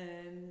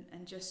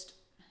 And just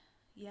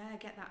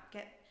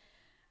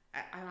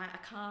I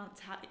can't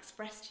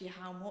express to you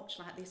how much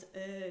this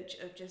urge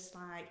of just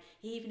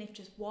even if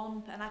just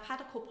one, and I've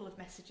had a couple of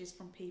messages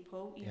from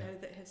people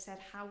that have said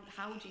how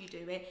do you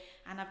do it,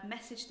 and I've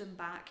messaged them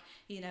back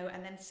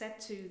and then said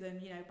to them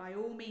by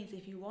all means,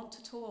 if you want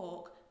to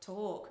talk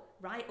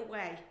right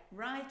away,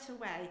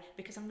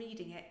 because I'm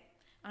reading it,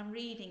 and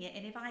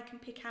if I can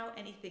pick out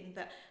anything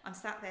that I'm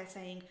sat there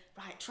saying,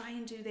 right, try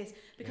and do this,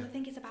 because I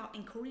think it's about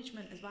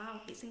encouragement as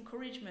well. It's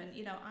encouragement.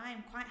 I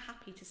am quite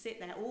happy to sit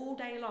there all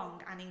day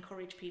long and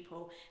encourage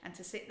people, and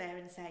to sit there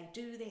and say,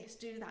 do this,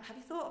 do that. Have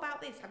you thought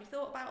about this? Have you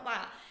thought about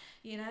that?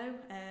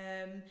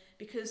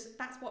 Because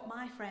that's what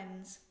my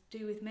friends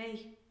do with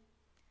me.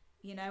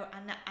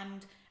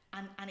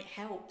 And it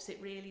helps. It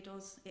really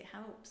does. It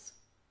helps.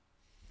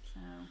 So.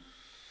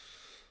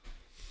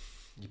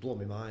 You blow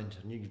my mind,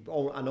 and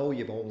I know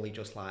you've only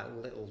just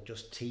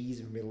just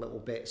teasing me little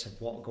bits of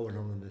what's going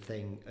on in the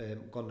thing,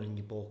 gone on in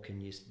your book and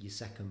your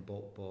second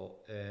book. But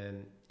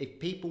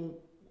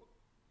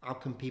how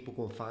can people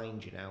go and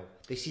find you now?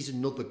 This is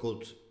another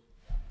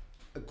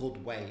a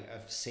good way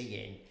of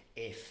seeing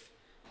if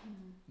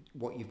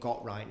what you've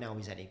got right now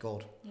is any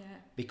good.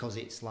 Yeah. Because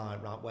it's right,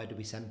 where do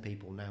we send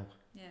people now?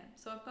 Yeah.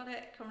 So I've got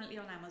it currently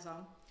on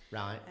Amazon.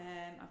 Right.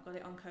 I've got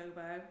it on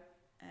Kobo,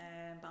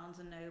 Barnes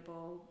and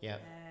Noble. Yeah.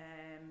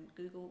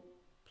 Google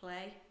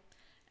Play,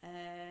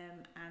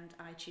 and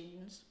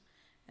iTunes.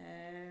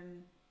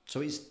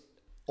 So it's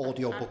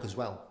audio book as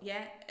well?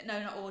 Yeah,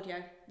 no, not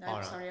audio. No,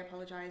 right. Sorry, I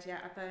apologise. Yeah,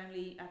 I've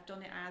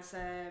done it as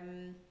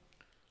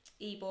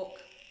ebook,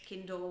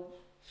 Kindle,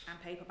 and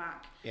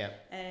paperback. Yeah.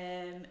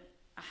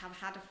 I have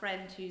had a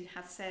friend who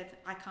has said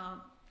I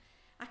can't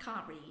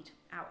read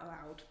out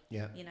aloud.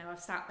 Yeah. I've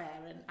sat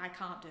there and I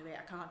can't do it.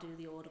 I can't do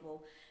the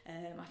Audible.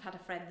 I've had a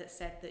friend that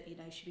said that,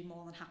 she'd be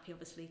more than happy,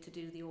 obviously, to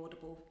do the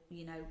Audible,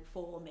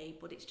 for me.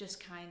 But it's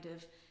just kind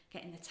of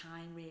getting the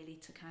time, really,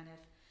 to kind of,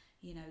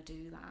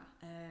 do that.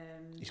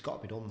 It's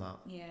got to be done, that.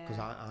 Yeah. Because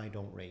I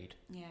don't read.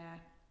 Yeah.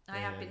 I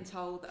have been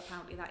told that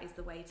apparently that is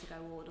the way to go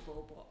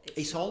Audible, but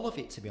it's all of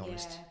it, to be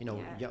honest. Yeah, you know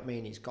what I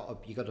mean? You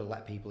got to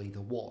let people either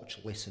watch,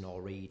 listen,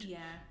 or read. Yeah.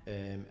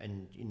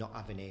 And you're not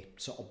having any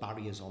sort of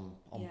barriers on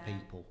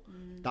people.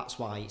 That's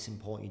why it's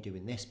important you're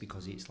doing this,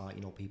 because it's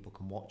people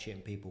can watch it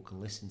and people can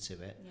listen to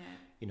it.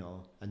 Yeah.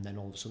 And then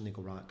all of a sudden they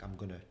go, right,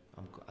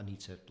 I need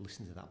to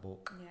listen to that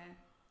book. Yeah.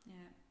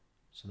 Yeah.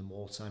 So the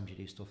more times you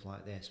do stuff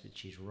like this,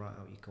 which is right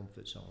out your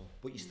comfort zone.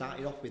 But you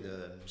started off with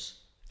herbs.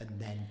 And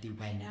then they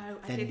went. I know,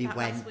 I did that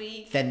last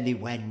week. Then they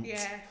went.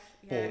 Yeah.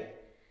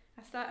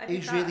 But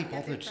he's really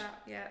bothered.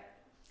 Yeah.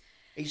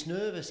 He's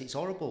nervous. It's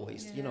horrible.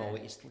 It's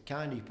it's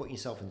kind of you put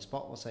yourself in the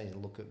spot. Saying,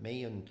 look at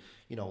me, and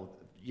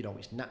you know,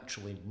 it's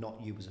naturally not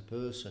you as a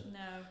person. No.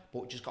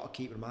 But just got to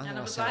keep reminding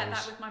ourselves. And I was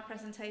like that with my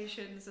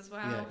presentations as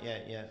well.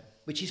 Yeah.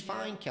 Which is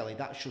fine, Kelly.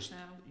 That's just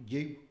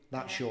you.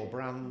 That's your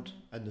brand,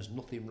 and there's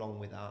nothing wrong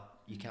with that.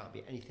 You can't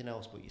be anything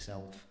else but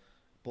yourself.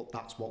 But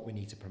that's what we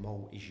need to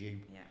promote, is you.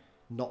 Yeah.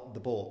 Not the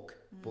book,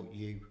 but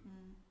you.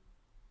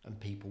 And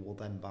people will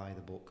then buy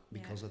the book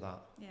because of that.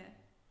 Yeah.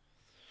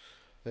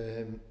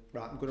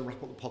 Right, I'm going to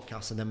wrap up the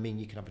podcast, and then me and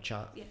you can have a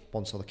chat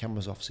once all the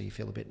camera's off, so you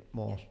feel a bit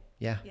more.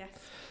 Yeah. Yes.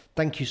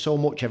 Thank you so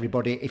much,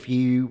 everybody.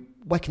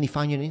 Where can they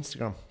find you on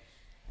Instagram?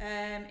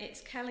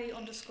 It's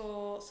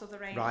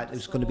Kelly_Southerain. Right,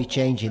 it's going to be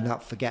changing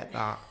that. Forget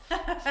that.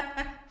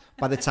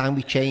 By the time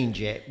we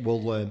change it,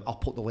 I'll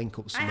put the link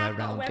up somewhere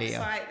around here.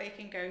 I have a website they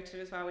can go to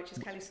as well, which is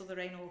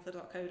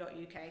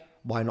kellysoutherainauthor.co.uk.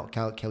 Why not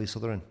Kelly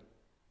Southerain?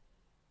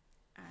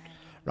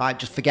 Right,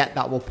 just forget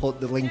that. We'll put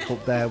the link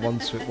up there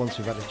once we've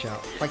had a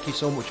chat. Thank you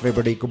so much,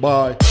 everybody.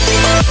 Goodbye.